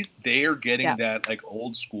seriously, they're getting that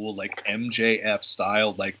old school MJF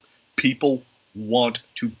style. People want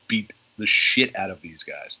to beat the shit out of these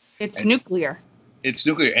guys. It's nuclear. It's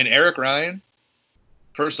nuclear. And Eric Ryan,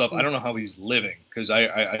 first off, I don't know how he's living, because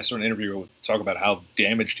I saw an interview where talk about how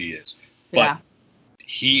damaged he is. But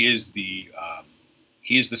he is the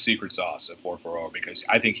secret sauce at 440, because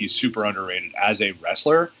I think he's super underrated as a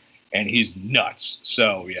wrestler, and he's nuts.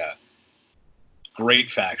 So yeah,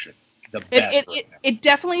 great faction. The best. It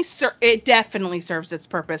definitely serves its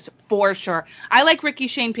purpose for sure. I like Ricky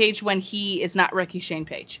Shane Page when he is not Ricky Shane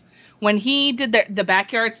Page. When he did the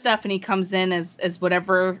backyard stuff and he comes in as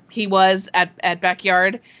whatever he was at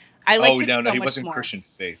backyard, I liked it so much more. He wasn't Christian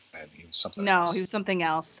Faith, man. He was something else. No, he was something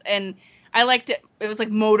else. And I liked it. It was like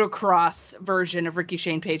motocross version of Ricky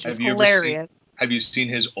Shane Page. It was hilarious. Have you seen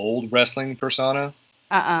his old wrestling persona?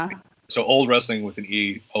 Uh-uh. So Old Wrestling with an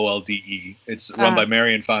E, OLDE. It's run by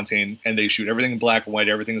Marion Fontaine, and they shoot everything in black and white.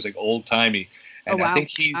 Everything is like old-timey. And I think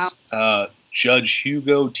he's Judge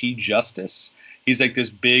Hugo T. Justice. He's like this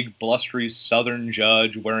big, blustery Southern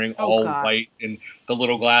judge wearing all white and the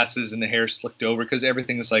little glasses and the hair slicked over, because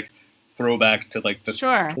everything is like throwback to like the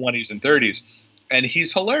 20s and 30s. And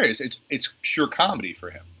he's hilarious. It's pure comedy for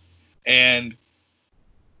him. And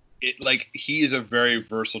he is a very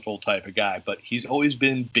versatile type of guy, but he's always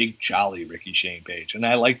been big jolly Ricky Shane Page. And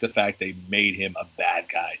I like the fact they made him a bad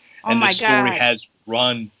guy. And the story has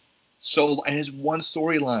run and has one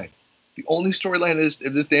storyline. The only storyline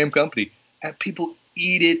of this damn company. And people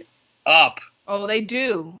eat it up. Oh, they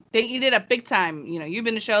do. They eat it up big time. You know, you've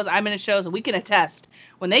been to shows, I've been to shows, and we can attest.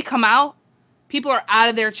 When they come out, people are out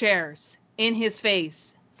of their chairs, in his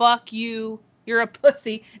face. Fuck you. You're a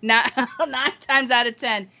pussy. 9 times out of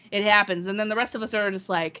 10, it happens. And then the rest of us are just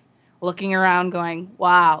like looking around going,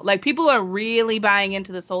 wow. Like, people are really buying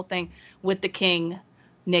into this whole thing with the king,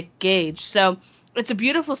 Nick Gage. So it's a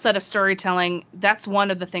beautiful set of storytelling. That's one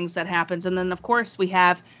of the things that happens. And then, of course, we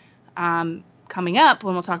have coming up,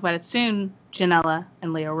 when we'll talk about it soon, Janela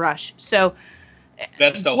and Lio Rush. So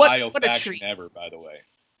best Ohio faction ever, by the way.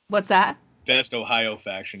 What's that? Best Ohio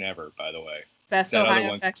faction ever, by the way. Best that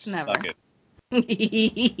Ohio faction ever. Suck it.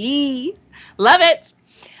 Love it.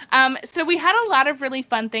 So we had a lot of really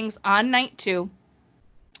fun things on night 2.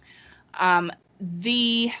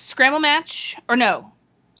 The scramble match, that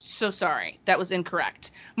was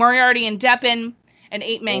incorrect. Moriarty and Deppen, an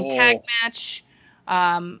 8-man tag match.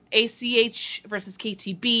 ACH versus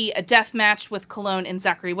KTB, a death match with Cologne and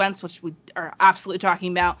Zachary Wentz, which we are absolutely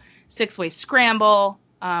talking about. 6-way scramble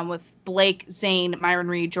with Blake, Zane, Myron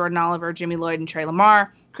Reed, Jordan Oliver, Jimmy Lloyd, and Trey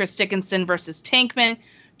Lamar. Chris Dickinson versus Tankman,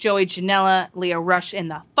 Joey Janela, Lio Rush in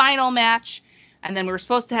the final match. And then we were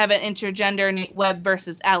supposed to have an intergender, Nate Webb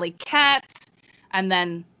versus Alley Katz. And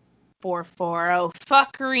then 440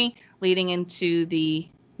 fuckery leading into the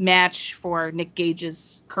match for Nick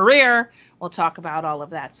Gage's career. We'll talk about all of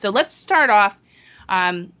that. So let's start off.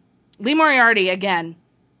 Lee Moriarty, again,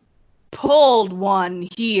 pulled one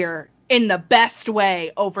here in the best way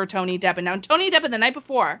over Tony Deppen. Now, Tony Deppen, the night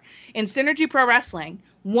before, in Synergy Pro Wrestling,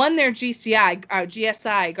 won their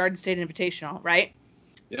GSI, Garden State Invitational, right?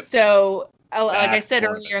 Yep. So, like I said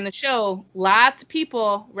earlier in the show, lots of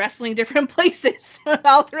people wrestling different places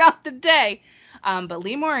all throughout the day. But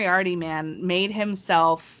Lee Moriarty, man, made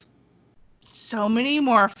himself so many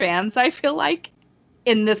more fans, I feel like,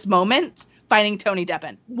 in this moment, fighting Tony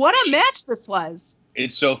Deppen. What a match this was.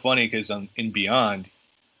 It's so funny because in Beyond,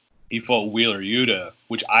 he fought Wheeler Yuta,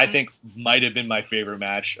 which I think might have been my favorite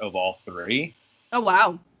match of all 3. Oh,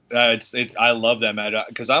 wow. I love that match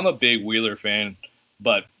because I'm a big Wheeler fan,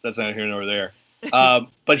 but that's not here nor there.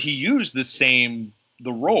 But he used the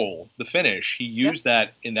role, the finish. He used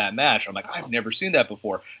that in that match. I'm like, I've never seen that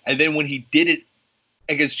before. And then when he did it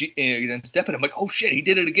against Deppen, I'm like, oh shit, he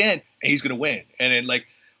did it again, and he's gonna win. And then like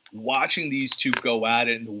watching these two go at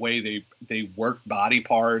it and the way they work body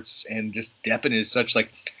parts, and just Deppen is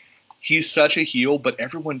he's such a heel, but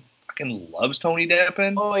everyone fucking loves Tony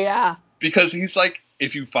Deppen. Oh yeah, because he's like,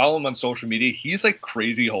 if you follow him on social media, he's like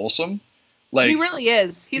crazy wholesome. Like he really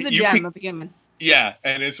is. He's a gem of a human. Yeah,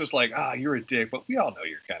 and it's just like, you're a dick, but we all know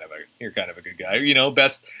you're kind of a good guy. You know,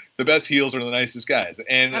 the best heels are the nicest guys.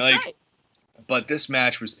 And that's right. But this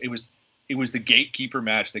match was the gatekeeper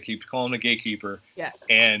match. They keep calling him a gatekeeper. Yes.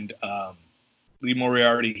 And Lee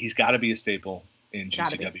Moriarty, he's got to be a staple in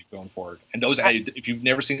GCW going forward. And if you've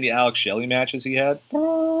never seen the Alex Shelley matches he had,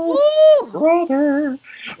 brother,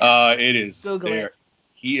 it is Google there. It.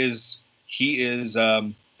 He is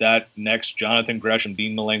that next Jonathan Gresham,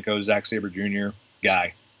 Dean Malenko, Zack Sabre Jr.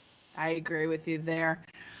 guy. I agree with you there.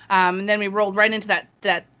 And then we rolled right into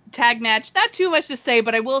that tag match. Not too much to say,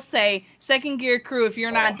 but I will say, Second Gear Crew, if you're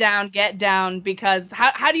not down, get down, because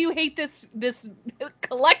how do you hate this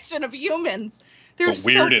collection of humans? They're The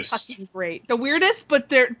weirdest. so fucking great. The weirdest, but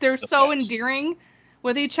they're so endearing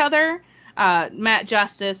with each other. Matt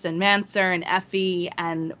Justice and Manser and Effie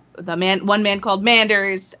and one man called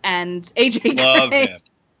Manders and AJ Love Gray. him.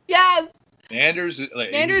 Yes. Manders is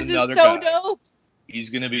so guy. dope. He's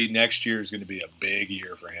gonna be next year is gonna be a big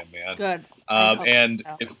year for him, man. Good. And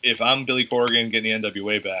if I'm Billy Corgan getting the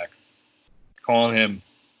NWA back, calling him,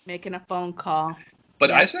 making a phone call. But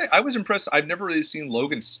yeah. I was impressed. I've never really seen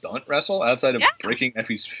Logan stunt wrestle outside of breaking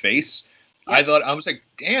Effie's face. Yeah. I was like,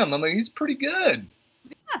 damn. I'm like, he's pretty good.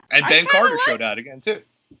 Yeah, and Ben Carter showed out again too.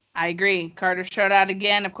 I agree. Carter showed out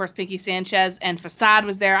again. Of course, Pinky Sanchez and Facade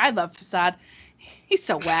was there. I love Facade. He's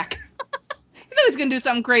so whack. He's always gonna do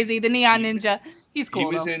something crazy. The Neon Ninja. He's cool.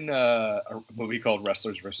 He was in a movie called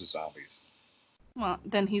Wrestlers vs. Zombies. Well,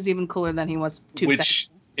 then he's even cooler than he was 2 seconds. Which,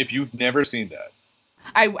 if you've never seen that,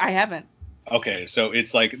 I haven't. Okay, so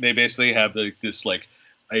it's like they basically have this like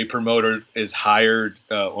a promoter is hired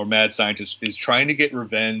or mad scientist is trying to get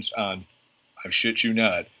revenge on, I shit you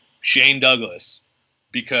not, Shane Douglas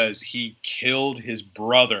because he killed his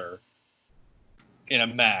brother in a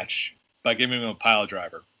match by giving him a pile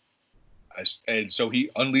driver. And so he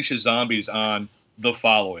unleashes zombies on the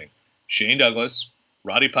following: Shane Douglas,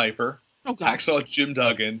 Roddy Piper, Hacksaw Jim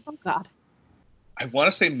Duggan. Oh God. I want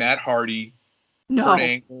to say Matt Hardy. No. Kurt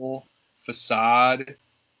Angle, Facade.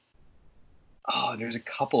 Oh, there's a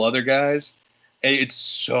couple other guys. It's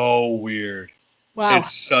so weird. Wow.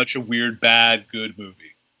 It's such a weird, bad, good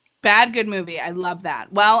movie. Bad, good movie. I love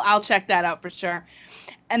that. Well, I'll check that out for sure.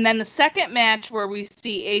 And then the second match where we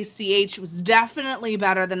see ACH was definitely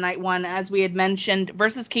better than night one, as we had mentioned,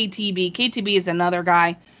 versus KTB. KTB is another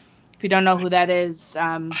guy. If you don't know who that is,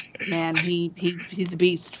 man, he's a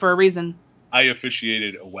beast for a reason. I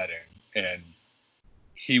officiated a wedding, and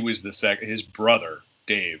he was the second. His brother,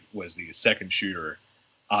 Dave, was the second shooter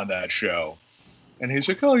on that show. And he's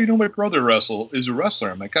like, oh, you know, my brother is a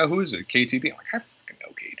wrestler. I'm like, oh, who is it? KTB? I'm like, I fucking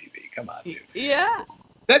know KTB. Come on, dude. Yeah.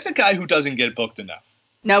 That's a guy who doesn't get booked enough.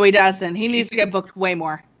 No, he doesn't. He needs to get booked way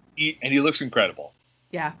more. And he looks incredible.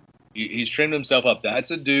 Yeah. He's trimmed himself up.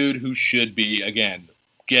 That's a dude who should be, again,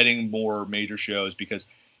 getting more major shows because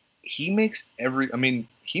he makes everyone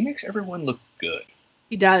look good.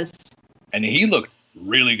 He does. And he looked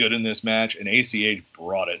really good in this match, and ACH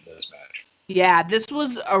brought it in this match. Yeah, this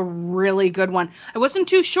was a really good one. I wasn't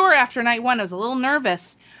too sure after night one. I was a little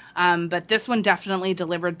nervous, but this one definitely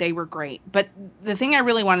delivered. They were great. But the thing I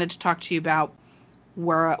really wanted to talk to you about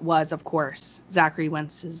was, of course, Zachary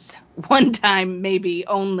Wentz's one-time, maybe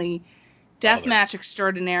only, death match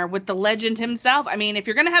extraordinaire with the legend himself. I mean, if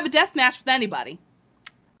you're going to have a death match with anybody,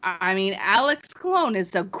 I mean, Alex Colon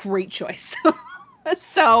is a great choice.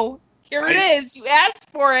 So here it is. You asked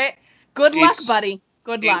for it. Good luck, buddy.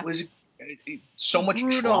 Good luck. It was so much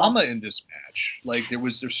drama in this match. Like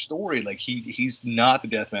their story. Like he's not the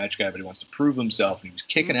deathmatch guy, but he wants to prove himself. And he was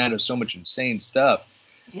kicking out of so much insane stuff.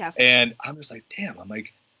 Yes. And I'm just like, damn. I'm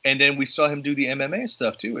like, and then we saw him do the MMA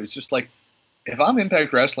stuff too. It's just like, if I'm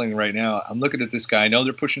Impact Wrestling right now, I'm looking at this guy. I know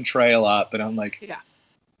they're pushing Trey a lot, but I'm like, yeah.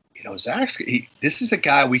 You know, this is a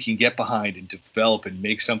guy we can get behind and develop and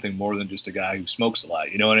make something more than just a guy who smokes a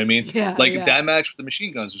lot. You know what I mean? Yeah. Like if that match with the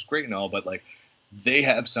Machine Guns was great and all, but like they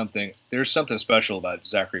have something. There's something special about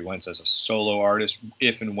Zachary Wentz as a solo artist,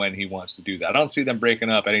 if and when he wants to do that. I don't see them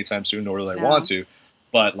breaking up anytime soon, nor do they want to.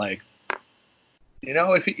 But like, you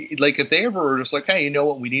know, if they ever were just like, hey, you know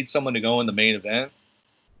what, we need someone to go in the main event.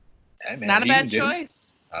 Hey, man, not a bad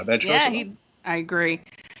choice. Not a bad choice. Yeah, I agree.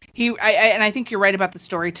 And I think you're right about the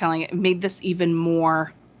storytelling. It made this even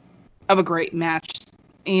more of a great match.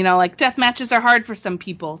 You know, like death matches are hard for some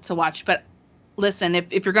people to watch, but listen,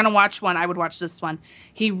 if you're gonna watch one, I would watch this one.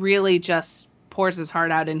 He really just pours his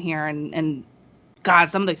heart out in here, and God,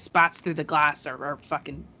 some of the spots through the glass are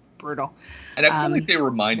fucking brutal. And I feel like they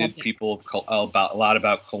reminded people a lot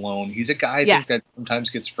about Colon. He's a guy I think that sometimes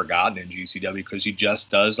gets forgotten in GCW because he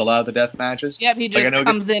just does a lot of the death matches. Yep, he just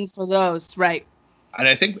comes in for those, right? And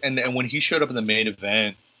I think, and when he showed up in the main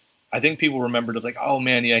event, I think people remembered it like, oh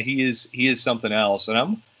man, yeah, he is something else.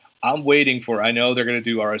 And I'm waiting for. I know they're gonna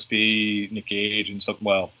do RSP, Nick Gage, and something.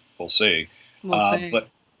 Well, we'll see. We'll see. But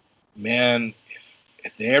man,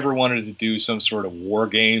 if they ever wanted to do some sort of War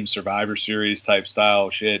Games, Survivor Series type style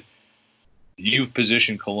shit, you've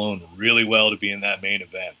positioned Colon really well to be in that main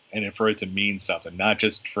event, and for it to mean something, not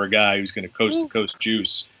just for a guy who's going to coast to coast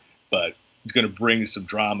juice, but he's going to bring some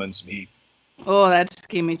drama and some heat. Oh, that just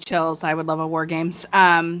gave me chills. I would love a War Games.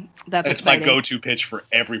 That's exciting. My go-to pitch for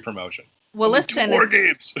every promotion. Well, listen, War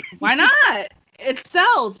Games. Why not? It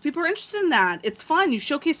sells. People are interested in that. It's fun. You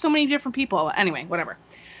showcase so many different people. Anyway, whatever.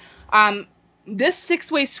 This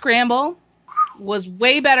 6-way scramble was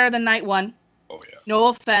way better than night one. Oh, yeah. No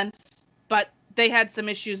offense, but they had some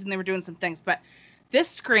issues and they were doing some things. But this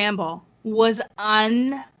scramble was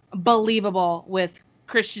unbelievable with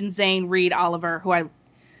Christian Zane, Reed Oliver, who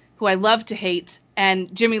I love to hate,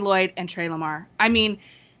 and Jimmy Lloyd and Trey Lamar. I mean,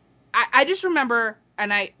 I just remember,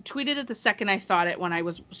 and I tweeted it the second I thought it when I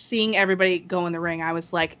was seeing everybody go in the ring. I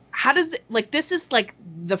was like, how does it, like, this is like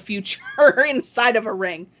the future inside of a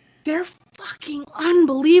ring. They're fucking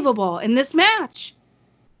unbelievable in this match.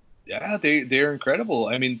 Yeah, they're incredible.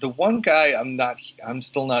 I mean, the one guy I'm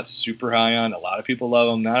still not super high on. A lot of people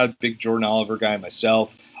love him. Not a big Jordan Oliver guy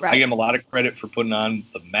myself. Right. I give him a lot of credit for putting on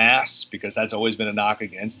the mask because that's always been a knock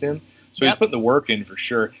against him. So he's putting the work in for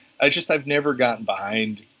sure. I've never gotten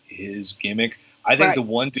behind his gimmick. I think the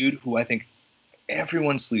one dude who I think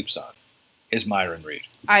everyone sleeps on is Myron Reed.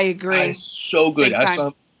 I agree. He's so good. I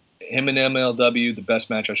saw him in MLW. The best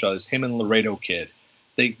match I saw is him and Laredo Kid.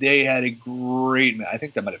 They had a great match. I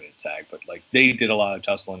think that might have been a tag, but like they did a lot of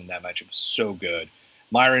tussling in that match. It was so good.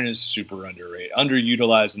 Myron is super underrated,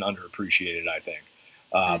 underutilized, and underappreciated, I think.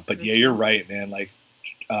 But yeah, you're right, man. Like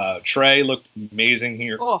Trey looked amazing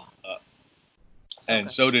here,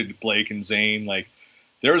 and so did Blake and Zane. Like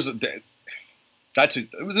there was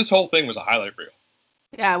this whole thing was a highlight reel.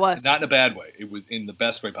 Yeah, it was. And not in a bad way. It was in the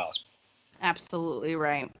best way possible. Absolutely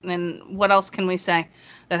right. And what else can we say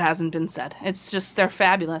that hasn't been said? It's just they're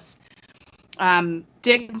fabulous.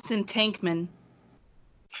 Dickinson Tankman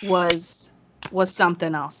was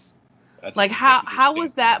something else. That's like how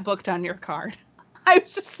was that booked on your card? I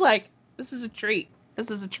was just like, this is a treat. This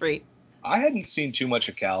is a treat. I hadn't seen too much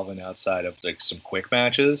of Calvin outside of like some quick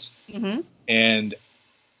matches. Mm-hmm. And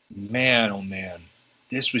man, oh man,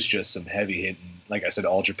 this was just some heavy hitting, like I said,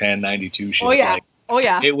 All Japan 92 shit. Oh yeah. Like, oh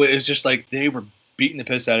yeah. It was just like they were beating the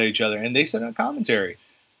piss out of each other, and they said on commentary,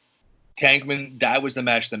 Tankman, that was the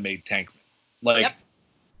match that made Tankman. Like,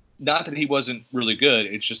 not that he wasn't really good.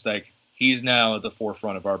 It's just like he's now at the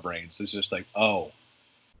forefront of our brains. It's just like, oh,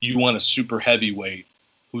 you want a super heavyweight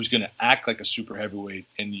who's going to act like a super heavyweight,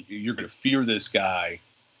 and you're going to fear this guy.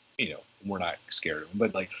 You know, we're not scared of him,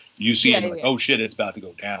 but like you see him, like, oh shit, it's about to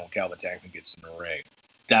go down when Calvin Tankman gets in the ring.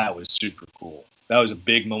 That was super cool. That was a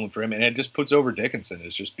big moment for him, and it just puts over Dickinson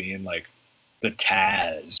as just being like the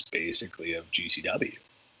Taz, basically, of GCW.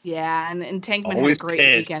 Yeah, and Tankman had a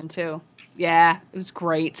great weekend too. Yeah, it was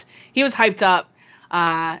great. He was hyped up,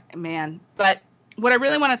 man. But what I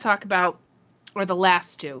really want to talk about are the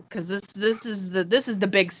last two, because this is the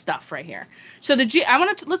big stuff right here. So let's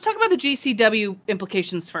talk about the GCW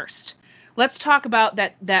implications first. Let's talk about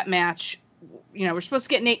that match. You know, we're supposed to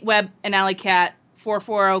get Nate Webb and Alley Cat.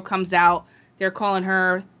 440 comes out. They're calling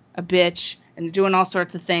her a bitch and doing all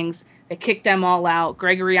sorts of things. They kick them all out.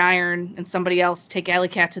 Gregory Iron and somebody else take Alley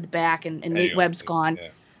Cat to the back, and Nate Webb's gone.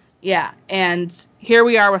 Yeah, and here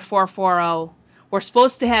we are with 440. We're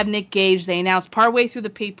supposed to have Nick Gage. They announced partway through the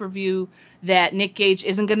pay-per-view that Nick Gage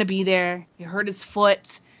isn't going to be there. He hurt his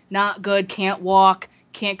foot. Not good. Can't walk.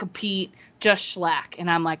 Can't compete. Just Schlack. And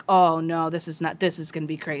I'm like, oh, no, this is going to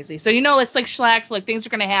be crazy. So, you know, it's like Schlack, so like things are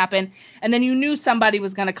going to happen. And then you knew somebody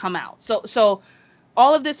was going to come out. So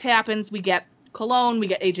all of this happens. We get Cologne. We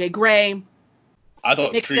get AJ Gray. I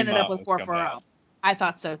thought Nick ended up with 440. I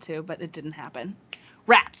thought so, too, but it didn't happen.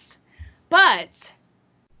 Rats. But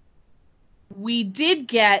we did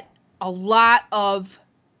get a lot of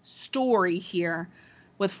story here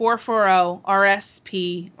with 440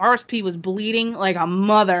 RSP. RSP was bleeding like a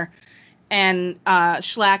mother. And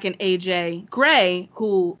Schlack and AJ Gray,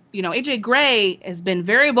 who, you know, AJ Gray has been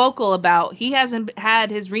very vocal about he hasn't had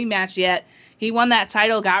his rematch yet. He won that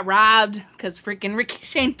title, got robbed because freaking Ricky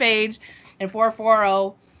Shane Page and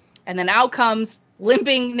 440. And then out comes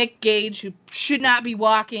limping Nick Gage, who should not be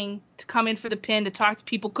walking, to come in for the pin, to talk to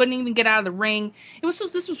people, couldn't even get out of the ring. This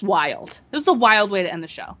was wild. This was a wild way to end the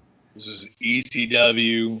show. This is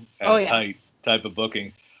ECW type of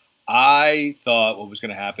booking. I thought what was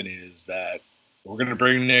going to happen is that we're going to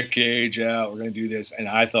bring Nick Gage out, we're going to do this, and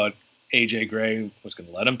I thought AJ Gray was going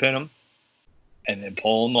to let him pin him and then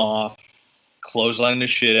pull him off, clothesline the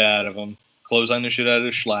shit out of him, clothesline the shit out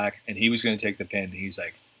of Schlack, and he was going to take the pin. He's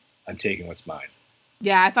like, I'm taking what's mine.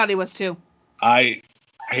 Yeah, I thought he was too. That's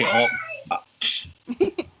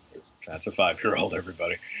a 5-year-old,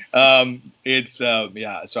 everybody. So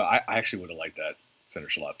I actually would have liked that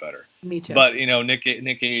finish a lot better. Me too. But, you know, Nick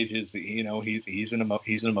Gage is, you know, he's an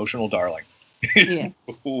emotional darling. Yeah.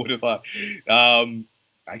 Who would have thought?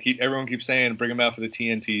 Everyone keeps saying bring him out for the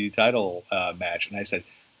TNT title match, and I said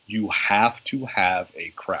you have to have a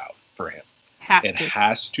crowd for him. It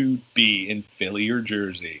has to be in Philly or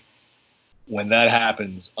Jersey. When that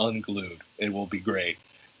happens, unglued. It will be great.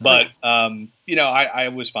 But I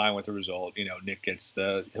was fine with the result. Nick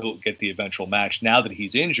he'll get the eventual match. Now that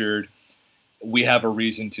he's injured, we have a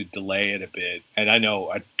reason to delay it a bit. And I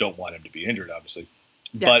know I don't want him to be injured, obviously.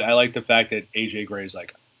 Yeah. But I like the fact that AJ Gray's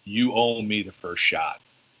like, you owe me the first shot.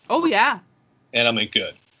 Oh, yeah. And I'm like,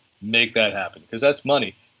 good. Make that happen. Because that's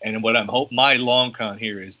money. And what my long con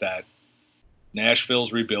here is that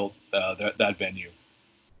Nashville's rebuilt that venue.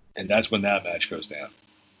 And that's when that match goes down.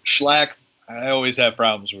 Schlack, I always have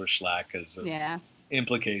problems with Schlack because of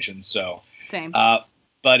implications. So same.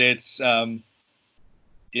 But it's,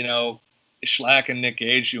 Schlack and Nick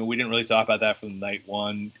Gage, we didn't really talk about that from night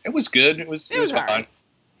one. It was good. It was fun. Right.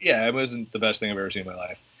 Yeah, it wasn't the best thing I've ever seen in my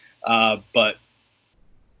life. But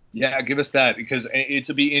yeah, give us that because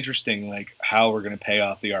it'll be interesting, like how we're going to pay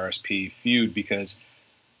off the RSP feud because,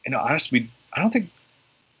 honestly, I don't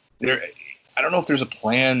know if there's a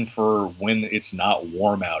plan for when it's not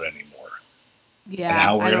warm out anymore. Yeah. And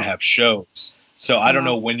how we're going to have shows. So I don't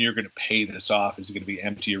know when you're going to pay this off. Is it going to be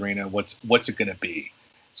empty arena? What's it going to be?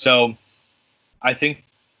 So I think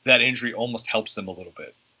that injury almost helps them a little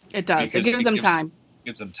bit. It does. It gives them time.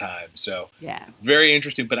 Gives them time. So yeah, very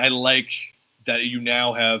interesting. But I like that you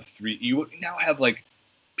now have three. You now have like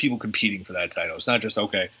people competing for that title. It's not just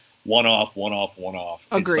one off.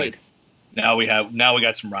 Agreed. It's like, now we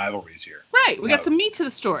got some rivalries here. Right. We got some meat to the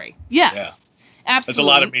story. Yes. Yeah. Absolutely. That's a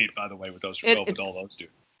lot of meat, by the way, with all those two.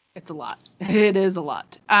 It's a lot. It is a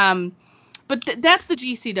lot. But that's the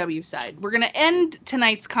GCW side. We're going to end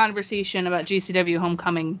tonight's conversation about GCW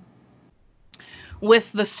Homecoming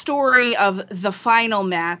with the story of the final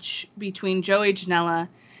match between Joey Janela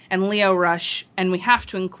and Lio Rush, and we have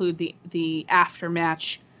to include the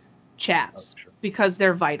after-match chats because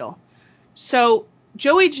they're vital. So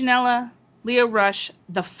Joey Janela, Lio Rush,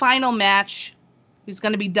 the final match. He's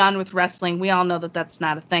going to be done with wrestling. We all know that that's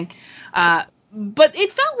not a thing. But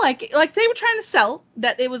it felt like they were trying to sell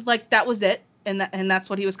that it was like that was it. And that's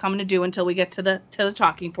what he was coming to do until we get to the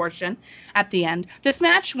talking portion at the end. This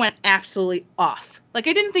match went absolutely off. Like,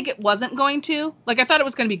 I didn't think it wasn't going to. Like, I thought it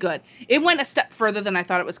was going to be good. It went a step further than I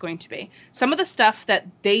thought it was going to be. Some of the stuff that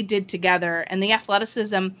they did together and the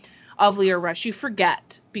athleticism of Lio Rush, you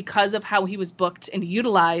forget because of how he was booked and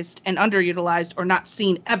utilized and underutilized or not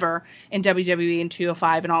seen ever in WWE and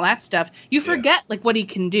 205 and all that stuff. You forget, like, what he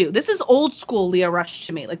can do. This is old school Lio Rush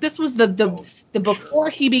to me. Like, this was the before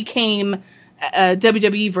he became a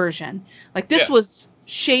WWE version. Like, this was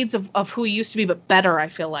shades of who he used to be, but better, I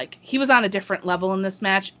feel like. He was on a different level in this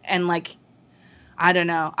match, and, like, I don't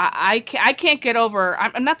know. I can't get over...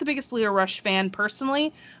 I'm not the biggest Lio Rush fan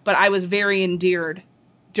personally, but I was very endeared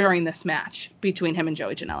during this match between him and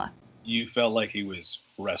Joey Janela. You felt like he was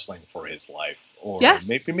wrestling for his life. Or yes.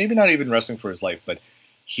 maybe not even wrestling for his life, but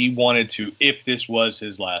he wanted to, if this was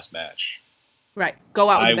his last match... Right. Go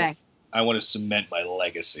out with a bang. I want to cement my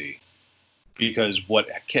legacy. Because what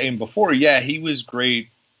came before, he was great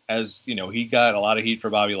as, he got a lot of heat for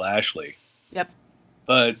Bobby Lashley. Yep.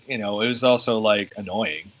 But, it was also, like,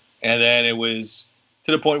 annoying. And then it was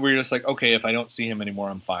to the point where you're just like, okay, if I don't see him anymore,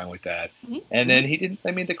 I'm fine with that. Mm-hmm. And then he didn't,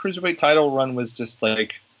 the Cruiserweight title run was just,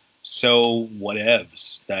 like, so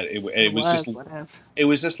whatevs that it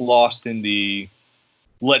was just lost in the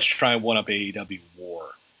let's try and one-up AEW war.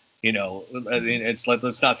 It's like,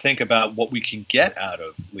 let's not think about what we can get out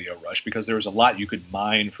of Lio Rush because there was a lot you could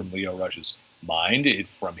mine from Lio Rush's mind,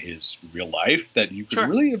 from his real life, that you could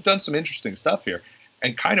really have done some interesting stuff here,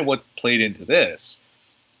 and kind of what played into this.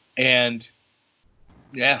 And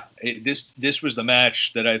this was the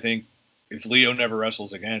match that I think if Lio never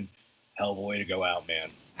wrestles again, hell of a way to go out,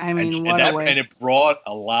 man. I mean, and it brought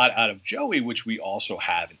a lot out of Joey, which we also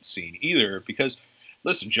haven't seen either. Because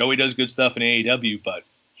listen, Joey does good stuff in AEW, but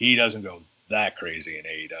he doesn't go that crazy in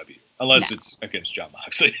AEW unless it's against Jon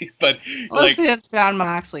Moxley. But unless it's Jon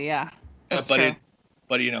Moxley, that's true.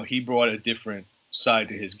 But he brought a different side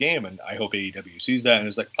to his game, and I hope AEW sees that and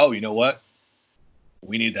is like, oh, you know what?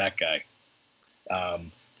 We need that guy.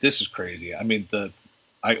 This is crazy. I mean,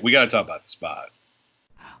 we got to talk about the spot.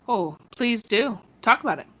 Oh, please do talk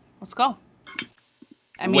about it. Let's go.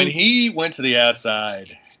 When he went to the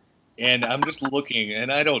outside. And I'm just looking,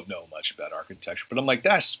 and I don't know much about architecture, but I'm like,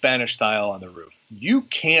 that's Spanish style on the roof. You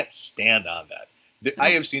can't stand on that.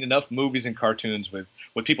 I have seen enough movies and cartoons with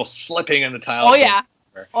people slipping on the tile. Oh yeah.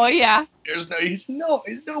 Oh yeah. There's no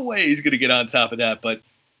way he's gonna get on top of that. But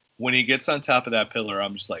when he gets on top of that pillar,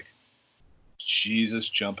 I'm just like, Jesus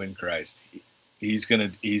jumping Christ. He's gonna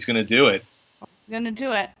do it. He's gonna do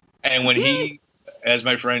it. And when he, as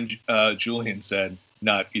my friend Julian said,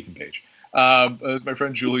 not Ethan Page. As my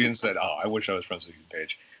friend Julian said, I wish I was friends with Ethan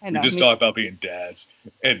Page. We just talked about being dads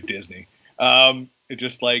and Disney. It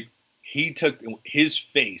just like he took his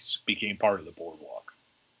face became part of the boardwalk.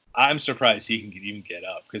 I'm surprised he can even get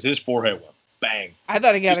up because his forehead went bang. I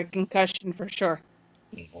thought he got a concussion for sure.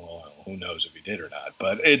 Well, who knows if he did or not?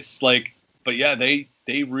 But it's like, but yeah, they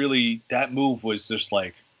really, that move was just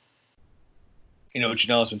like,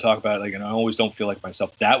 Janela's been talking about it, like, and I always don't feel like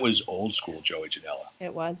myself. That was old school Joey Janela.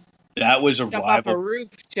 It was. That was a Jump rival. off a roof,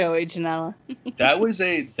 Joey Janela. That was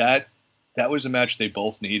a match they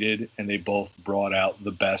both needed, and they both brought out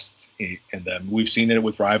the best in them. We've seen it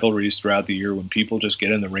with rivalries throughout the year when people just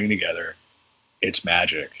get in the ring together. It's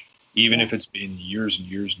magic, even if it's been years and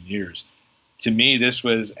years and years. To me, this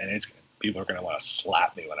was, and people are going to want to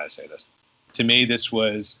slap me when I say this. To me, this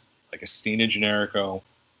was like a Steen and Generico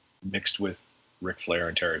mixed with Ric Flair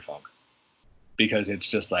and Terry Funk, because it's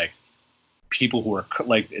just like people who are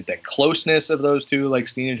like that closeness of those two, like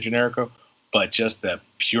Steen and Generico, but just the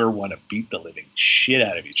pure want to beat the living shit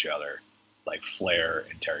out of each other, like Flair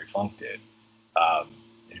and Terry Funk did.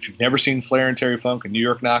 If you've never seen Flair and Terry Funk, a New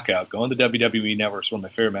York Knockout, go on the WWE Network. It's one of my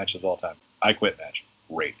favorite matches of all time. I Quit match,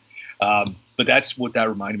 great. But that's what that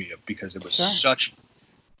reminded me of, because it was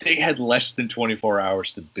they had less than 24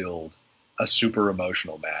 hours to build a super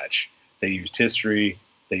emotional match. They used history.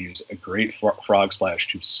 They used a great frog splash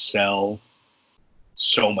to sell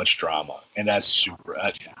so much drama. And that's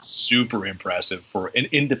super impressive for an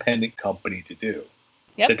independent company to do.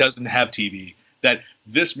 Yep. That doesn't have TV. That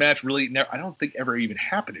this match really never, I don't think ever even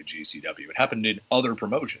happened in GCW. It happened in other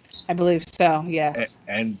promotions. I believe so, yes.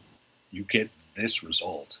 And you get this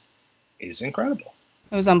result. Is incredible.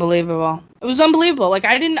 It was unbelievable. It was unbelievable. Like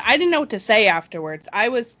I didn't know what to say afterwards. I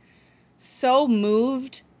was so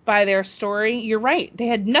moved by their story. You're right. They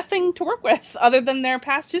had nothing to work with other than their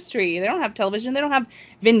past history. They don't have television. They don't have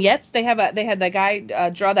vignettes. They had the guy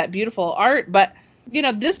draw that beautiful art. But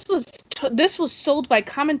this was sold by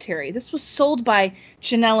commentary. This was sold by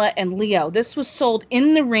Janela and Leo. This was sold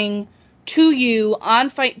in the ring to you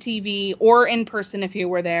on Fight TV or in person if you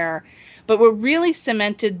were there. But what really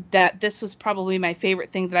cemented that this was probably my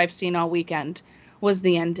favorite thing that I've seen all weekend was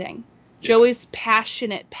the ending. Yeah. Joey's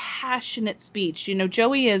passionate speech.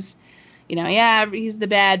 Joey is, he's the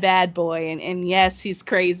bad boy. And yes, he's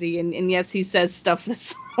crazy. And yes, he says stuff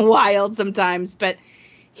that's wild sometimes. But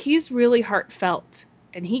he's really heartfelt.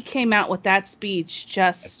 And he came out with that speech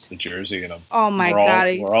That's the Jersey in him. Oh, my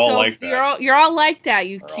God. We're all like that. You're all like that,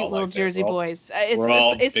 you we're cute little like Jersey boys.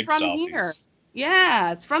 It's from softies. here.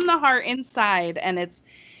 Yeah, it's from the heart inside, and it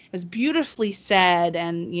was beautifully said.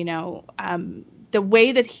 And the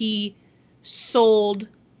way that he sold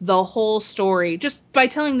the whole story just by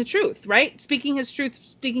telling the truth, right? Speaking his truth,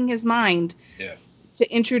 speaking his mind. Yeah. To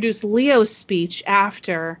introduce Leo's speech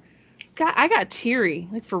after, God, I got teary,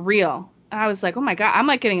 like for real. I was like, oh my God, I'm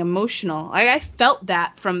like getting emotional. I felt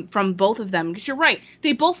that from both of them, because you're right,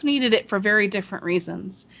 they both needed it for very different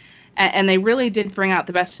reasons. And they really did bring out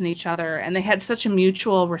the best in each other. And they had such a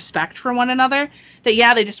mutual respect for one another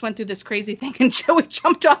that, they just went through this crazy thing. And Joey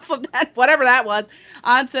jumped off of that, whatever that was,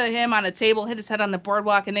 onto him on a table, hit his head on the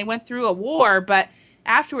boardwalk. And they went through a war. But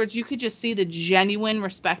afterwards, you could just see the genuine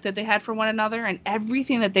respect that they had for one another. And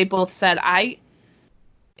everything that they both said,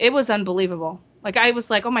 it was unbelievable. Like, I was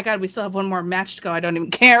like, oh, my God, we still have one more match to go. I don't even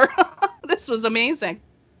care. This was amazing.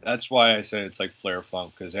 That's why I said it's like Flair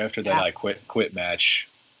Funk. Because after that I quit match,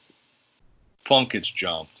 Funk gets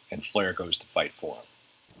jumped, and Flair goes to fight for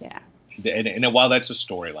him. Yeah. And while that's a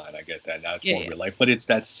storyline, I get that. Now it's more real life. But it's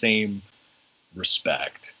that same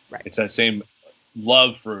respect. Right. It's that same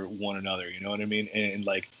love for one another. You know what I mean? And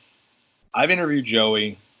like, I've interviewed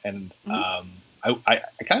Joey, and I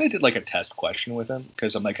kind of did like a test question with him,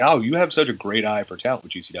 because I'm like, oh, you have such a great eye for talent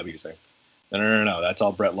with GCW. He's like, no, that's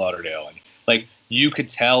all Brett Lauderdale. And like, you could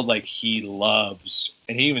tell like he loves,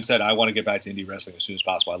 and he even said, I want to get back to indie wrestling as soon as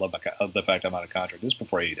possible. I love the fact I'm on a contract. This is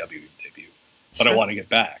before AEW debut, but I want to get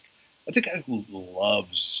back. That's a guy who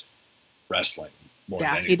loves wrestling more than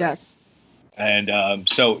anything. Yeah, he does. And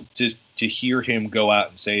so to hear him go out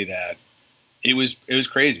and say that, it was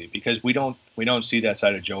crazy, because we don't see that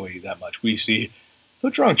side of Joey that much. We see the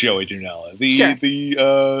drunk Joey Janela, the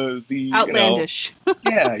outlandish,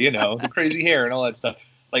 the crazy hair and all that stuff.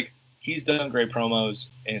 Like, he's done great promos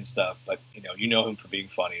and stuff, but you know him for being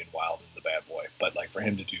funny and wild and the bad boy. But like, for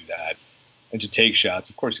him to do that and to take shots,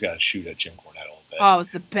 of course, he got to shoot at Jim Cornette a little bit. Oh, it was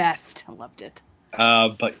the best. I loved it.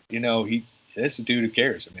 But this is a dude who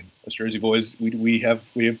cares. I mean, us Jersey boys, we have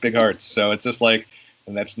big hearts, so it's just like,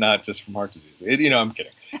 and that's not just from heart disease. I'm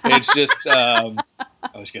kidding. It's just I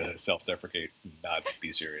was gonna self-deprecate and not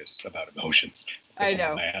be serious about emotions. I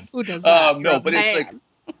know. Man. Who does that? No, but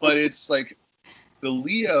it's like the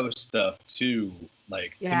Leo stuff too.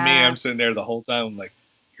 Like to me, Yeah. I'm sitting there the whole time. I'm like,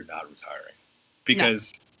 you're not retiring,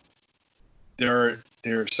 because there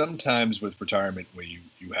are some times with retirement when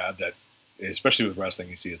you have that, especially with wrestling.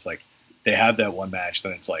 You see, it's like they have that one match,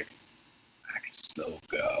 then it's like I can still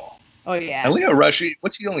go. Oh yeah. And Leo Rush,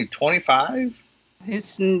 what's he, only 25?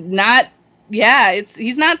 It's not. Yeah,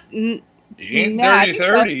 he's not. He ain't No, I 30, think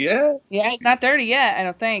 30 yet. Yeah, he's not 30 yet, I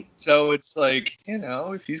don't think. So it's like,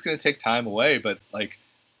 if he's going to take time away, but like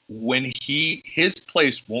when his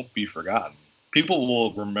place won't be forgotten. People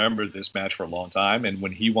will remember this match for a long time, and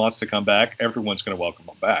when he wants to come back, everyone's going to welcome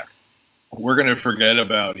him back. We're going to forget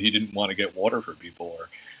about he didn't want to get water for people, or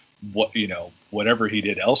whatever he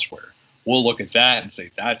did elsewhere. We'll look at that and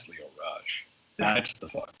say, that's Leo Rush. That's the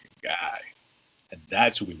fucking guy. And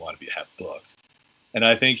that's who we want to have booked. And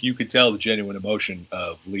I think you could tell the genuine emotion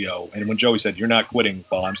of Leo. And when Joey said, you're not quitting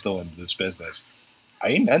while I'm still in this business,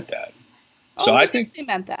 he meant that. So I think he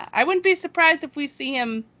meant that. I wouldn't be surprised if we see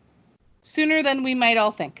him sooner than we might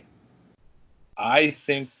all think. I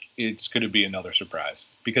think it's going to be another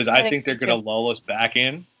surprise, because I think they're going to lull us back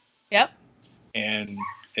in. Yep. And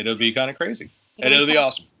it'll be kind of crazy. And it'll be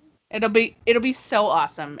awesome. It'll be so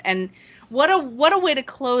awesome. And what a way to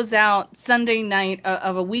close out Sunday night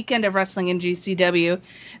of a weekend of wrestling in GCW.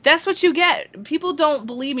 That's what you get. People don't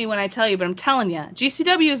believe me when I tell you, but I'm telling you,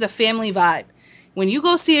 GCW is a family vibe. When you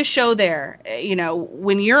go see a show there,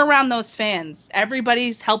 when you're around those fans,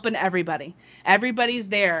 everybody's helping everybody. Everybody's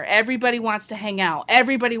there. Everybody wants to hang out.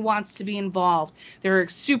 Everybody wants to be involved. They're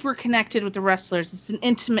super connected with the wrestlers. It's an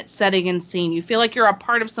intimate setting and scene. You feel like you're a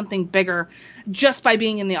part of something bigger just by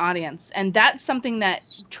being in the audience. And that's something that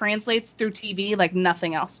translates through TV like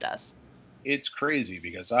nothing else does. It's crazy,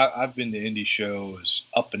 because I've been to indie shows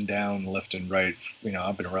up and down, left and right.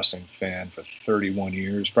 I've been a wrestling fan for 31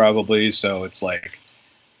 years probably. So it's like,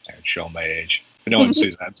 I can show my age. But no one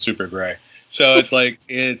sees I'm super gray. So it's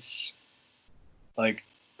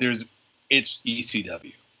it's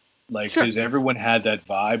ECW. Because everyone had that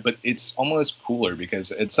vibe, but it's almost cooler,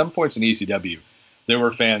 because at some points in ECW, there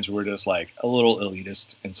were fans who were just like a little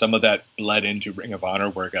elitist, and some of that bled into Ring of Honor,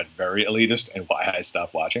 where it got very elitist, and why I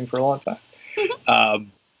stopped watching for a long time.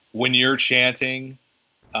 When you're chanting,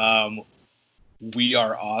 we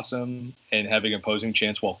are awesome, and having opposing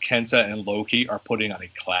chants while Kenta and Loki are putting on a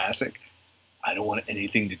classic, I don't want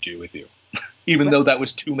anything to do with you. Even though that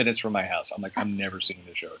was 2 minutes from my house. I'm like, I'm never seeing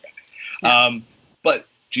the show again. Yeah. But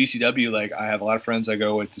GCW, I have a lot of friends I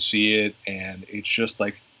go with to see it, and it's just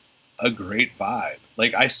like a great vibe.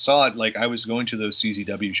 I saw it, I was going to those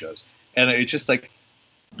CZW shows, and it's just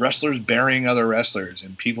wrestlers burying other wrestlers,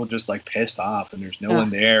 and people just pissed off, and there's no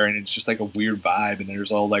one there, and it's just a weird vibe, and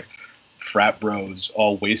there's all frat bros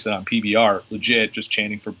all wasted on PBR, legit just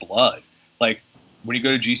chanting for blood. When you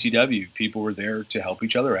go to GCW, people were there to help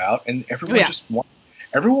each other out, and everyone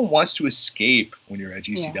everyone wants to escape when you're at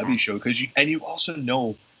GCW show, because you also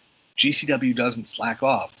know GCW doesn't slack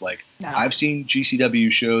off. I've seen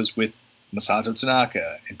GCW shows with Masato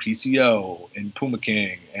Tanaka and PCO and Puma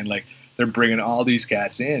King, and they're bringing all these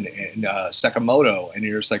cats in, and Sakamoto, and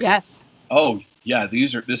you're just yes, oh yeah,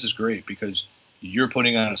 this is great, because you're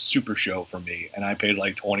putting on a super show for me, and I paid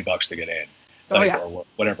 $20 to get in, or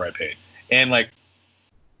whatever I paid, and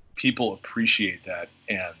people appreciate that,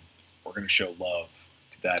 and we're going to show love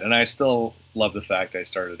to that. And I still love the fact I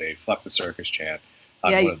started a "Fuck the Circus" chant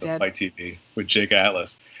on one of the Fight TV with Jake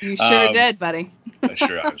Atlas. You sure did, buddy.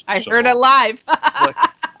 I heard it live. It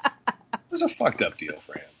was a fucked up deal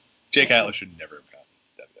for him. Jake Atlas should never have come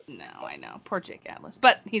to WWE. No, I know. Poor Jake Atlas.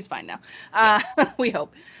 But he's fine now. We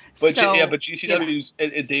hope. But GCW's,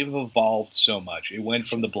 they've evolved so much. It went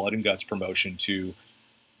from the Blood and Guts promotion to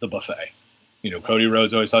the buffet. Cody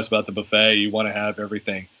Rhodes always talks about the buffet. You want to have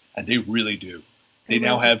everything, and they really do. They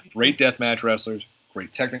now have great deathmatch wrestlers,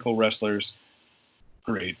 great technical wrestlers,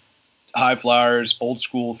 great high flyers, old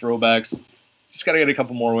school throwbacks. Just got to get a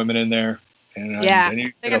couple more women in there. And then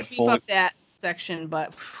you they got to beef up that section,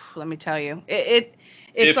 but let me tell you,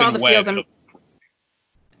 it's all the feels.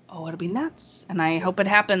 It'll be nuts, and I hope it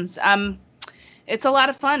happens. It's a lot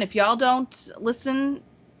of fun. If y'all don't listen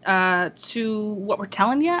to what we're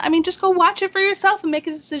telling you, just go watch it for yourself and make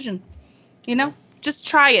a decision. Just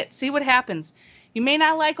try it, see what happens. You may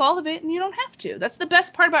not like all of it, and you don't have to. That's the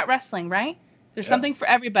best part about wrestling, right? There's something for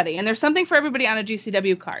everybody, and there's something for everybody on a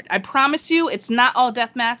GCW card. I promise you, it's not all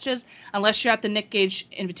death matches unless you're at the Nick Gage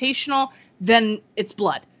Invitational. Then it's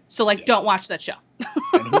blood. So don't watch that show.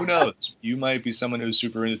 And who knows? You might be someone who's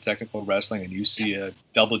super into technical wrestling, and you see a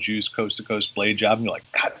double juice coast to coast blade job, and you're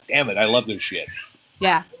like, God damn it, I love this shit.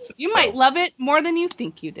 Yeah, you might love it more than you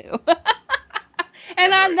think you do.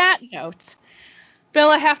 And on that note, Bill,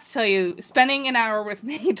 I have to tell you, spending an hour with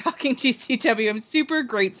me talking GCW, I'm super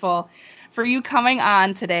grateful for you coming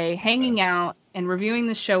on today, hanging out and reviewing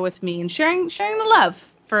the show with me and sharing the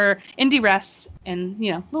love for indie rest and,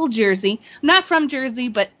 little Jersey. I'm not from Jersey,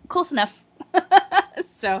 but close enough.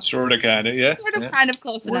 So sort of, kind of, yeah. Kind of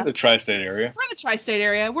close enough. We're in the tri-state area. We're in the tri-state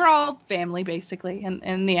area. We're all family, basically,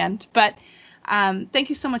 in the end. But thank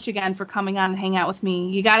you so much again for coming on and hang out with me.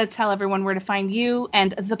 You got to tell everyone where to find you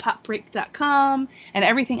and thepopbreak.com and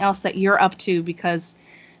everything else that you're up to, because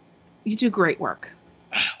you do great work.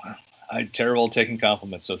 Wow. I'm terrible at taking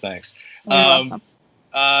compliments, so thanks. You're welcome.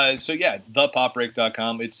 So yeah,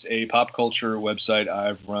 thepopbreak.com. It's a pop culture website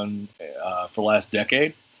I've run for the last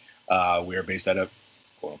decade. We are based out of,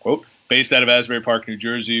 quote unquote, Asbury Park, New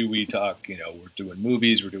Jersey. We talk, we're doing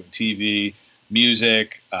movies, we're doing TV,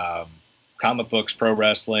 music, comic books, pro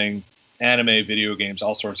wrestling, anime, video games,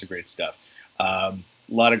 all sorts of great stuff. A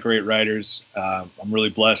lot of great writers. I'm really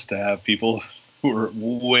blessed to have people who are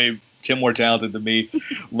way more talented than me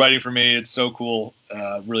writing for me. It's so cool.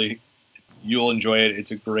 Really, you'll enjoy it. It's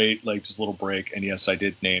a great, just little break. And yes, I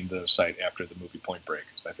did name the site after the movie Point Break.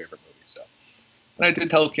 It's my favorite movie. So, and I did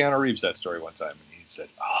tell Keanu Reeves that story one time, and he said,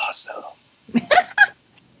 "Awesome."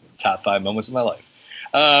 Top 5 moments of my life.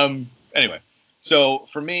 Anyway, so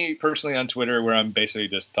for me personally on Twitter, where I'm basically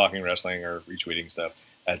just talking wrestling or retweeting stuff,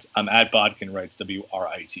 I'm at Bodkin Writes,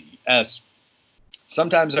 WRITES.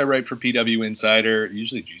 Sometimes I write for PW Insider,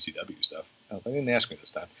 usually GCW stuff. Oh, they didn't ask me this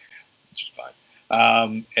time, which is fine.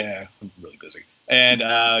 I'm really busy. And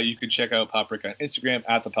you can check out Pop Break on Instagram,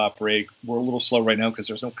 at the Pop Break. We're a little slow right now because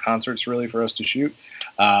there's no concerts really for us to shoot.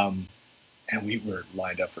 And we were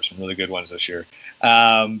lined up for some really good ones this year.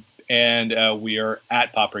 And we are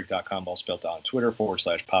at popbreak.com, all spelled out on Twitter,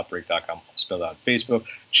 /popbreak.com, all spelled out on Facebook.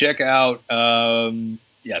 Check out,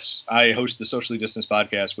 yes, I host the Socially Distanced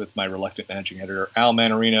podcast with my reluctant managing editor, Al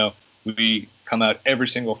Manarino. We come out every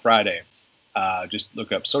single Friday. Just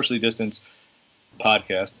look up Socially Distanced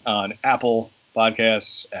podcast on Apple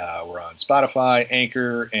Podcasts. We're on Spotify,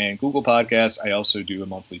 Anchor, and Google Podcasts. I also do a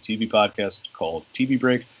monthly TV podcast called TV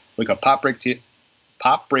Break. Look up Pop Break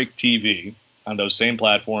TV on those same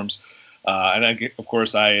platforms. And of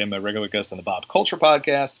course, I am a regular guest on the Bob Culture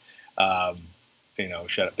podcast.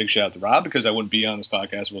 Big shout out to Rob, because I wouldn't be on this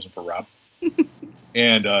podcast if it wasn't for Rob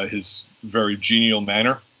and his very genial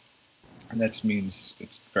manner. And that means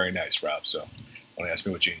it's very nice, Rob. So don't ask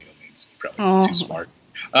me what genial means. You're probably too smart.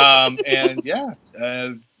 And yeah,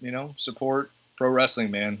 support pro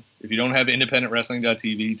wrestling, man. If you don't have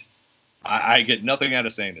independentwrestling.tv, I get nothing out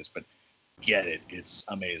of saying this, but get it. It's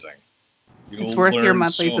amazing. It's worth your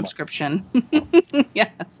monthly subscription.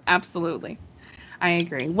 Yes, absolutely. I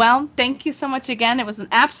agree. Well, thank you so much again. It was an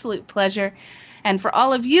absolute pleasure. And for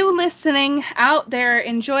all of you listening out there,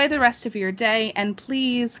 enjoy the rest of your day, and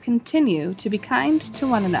please continue to be kind to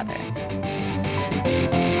one another.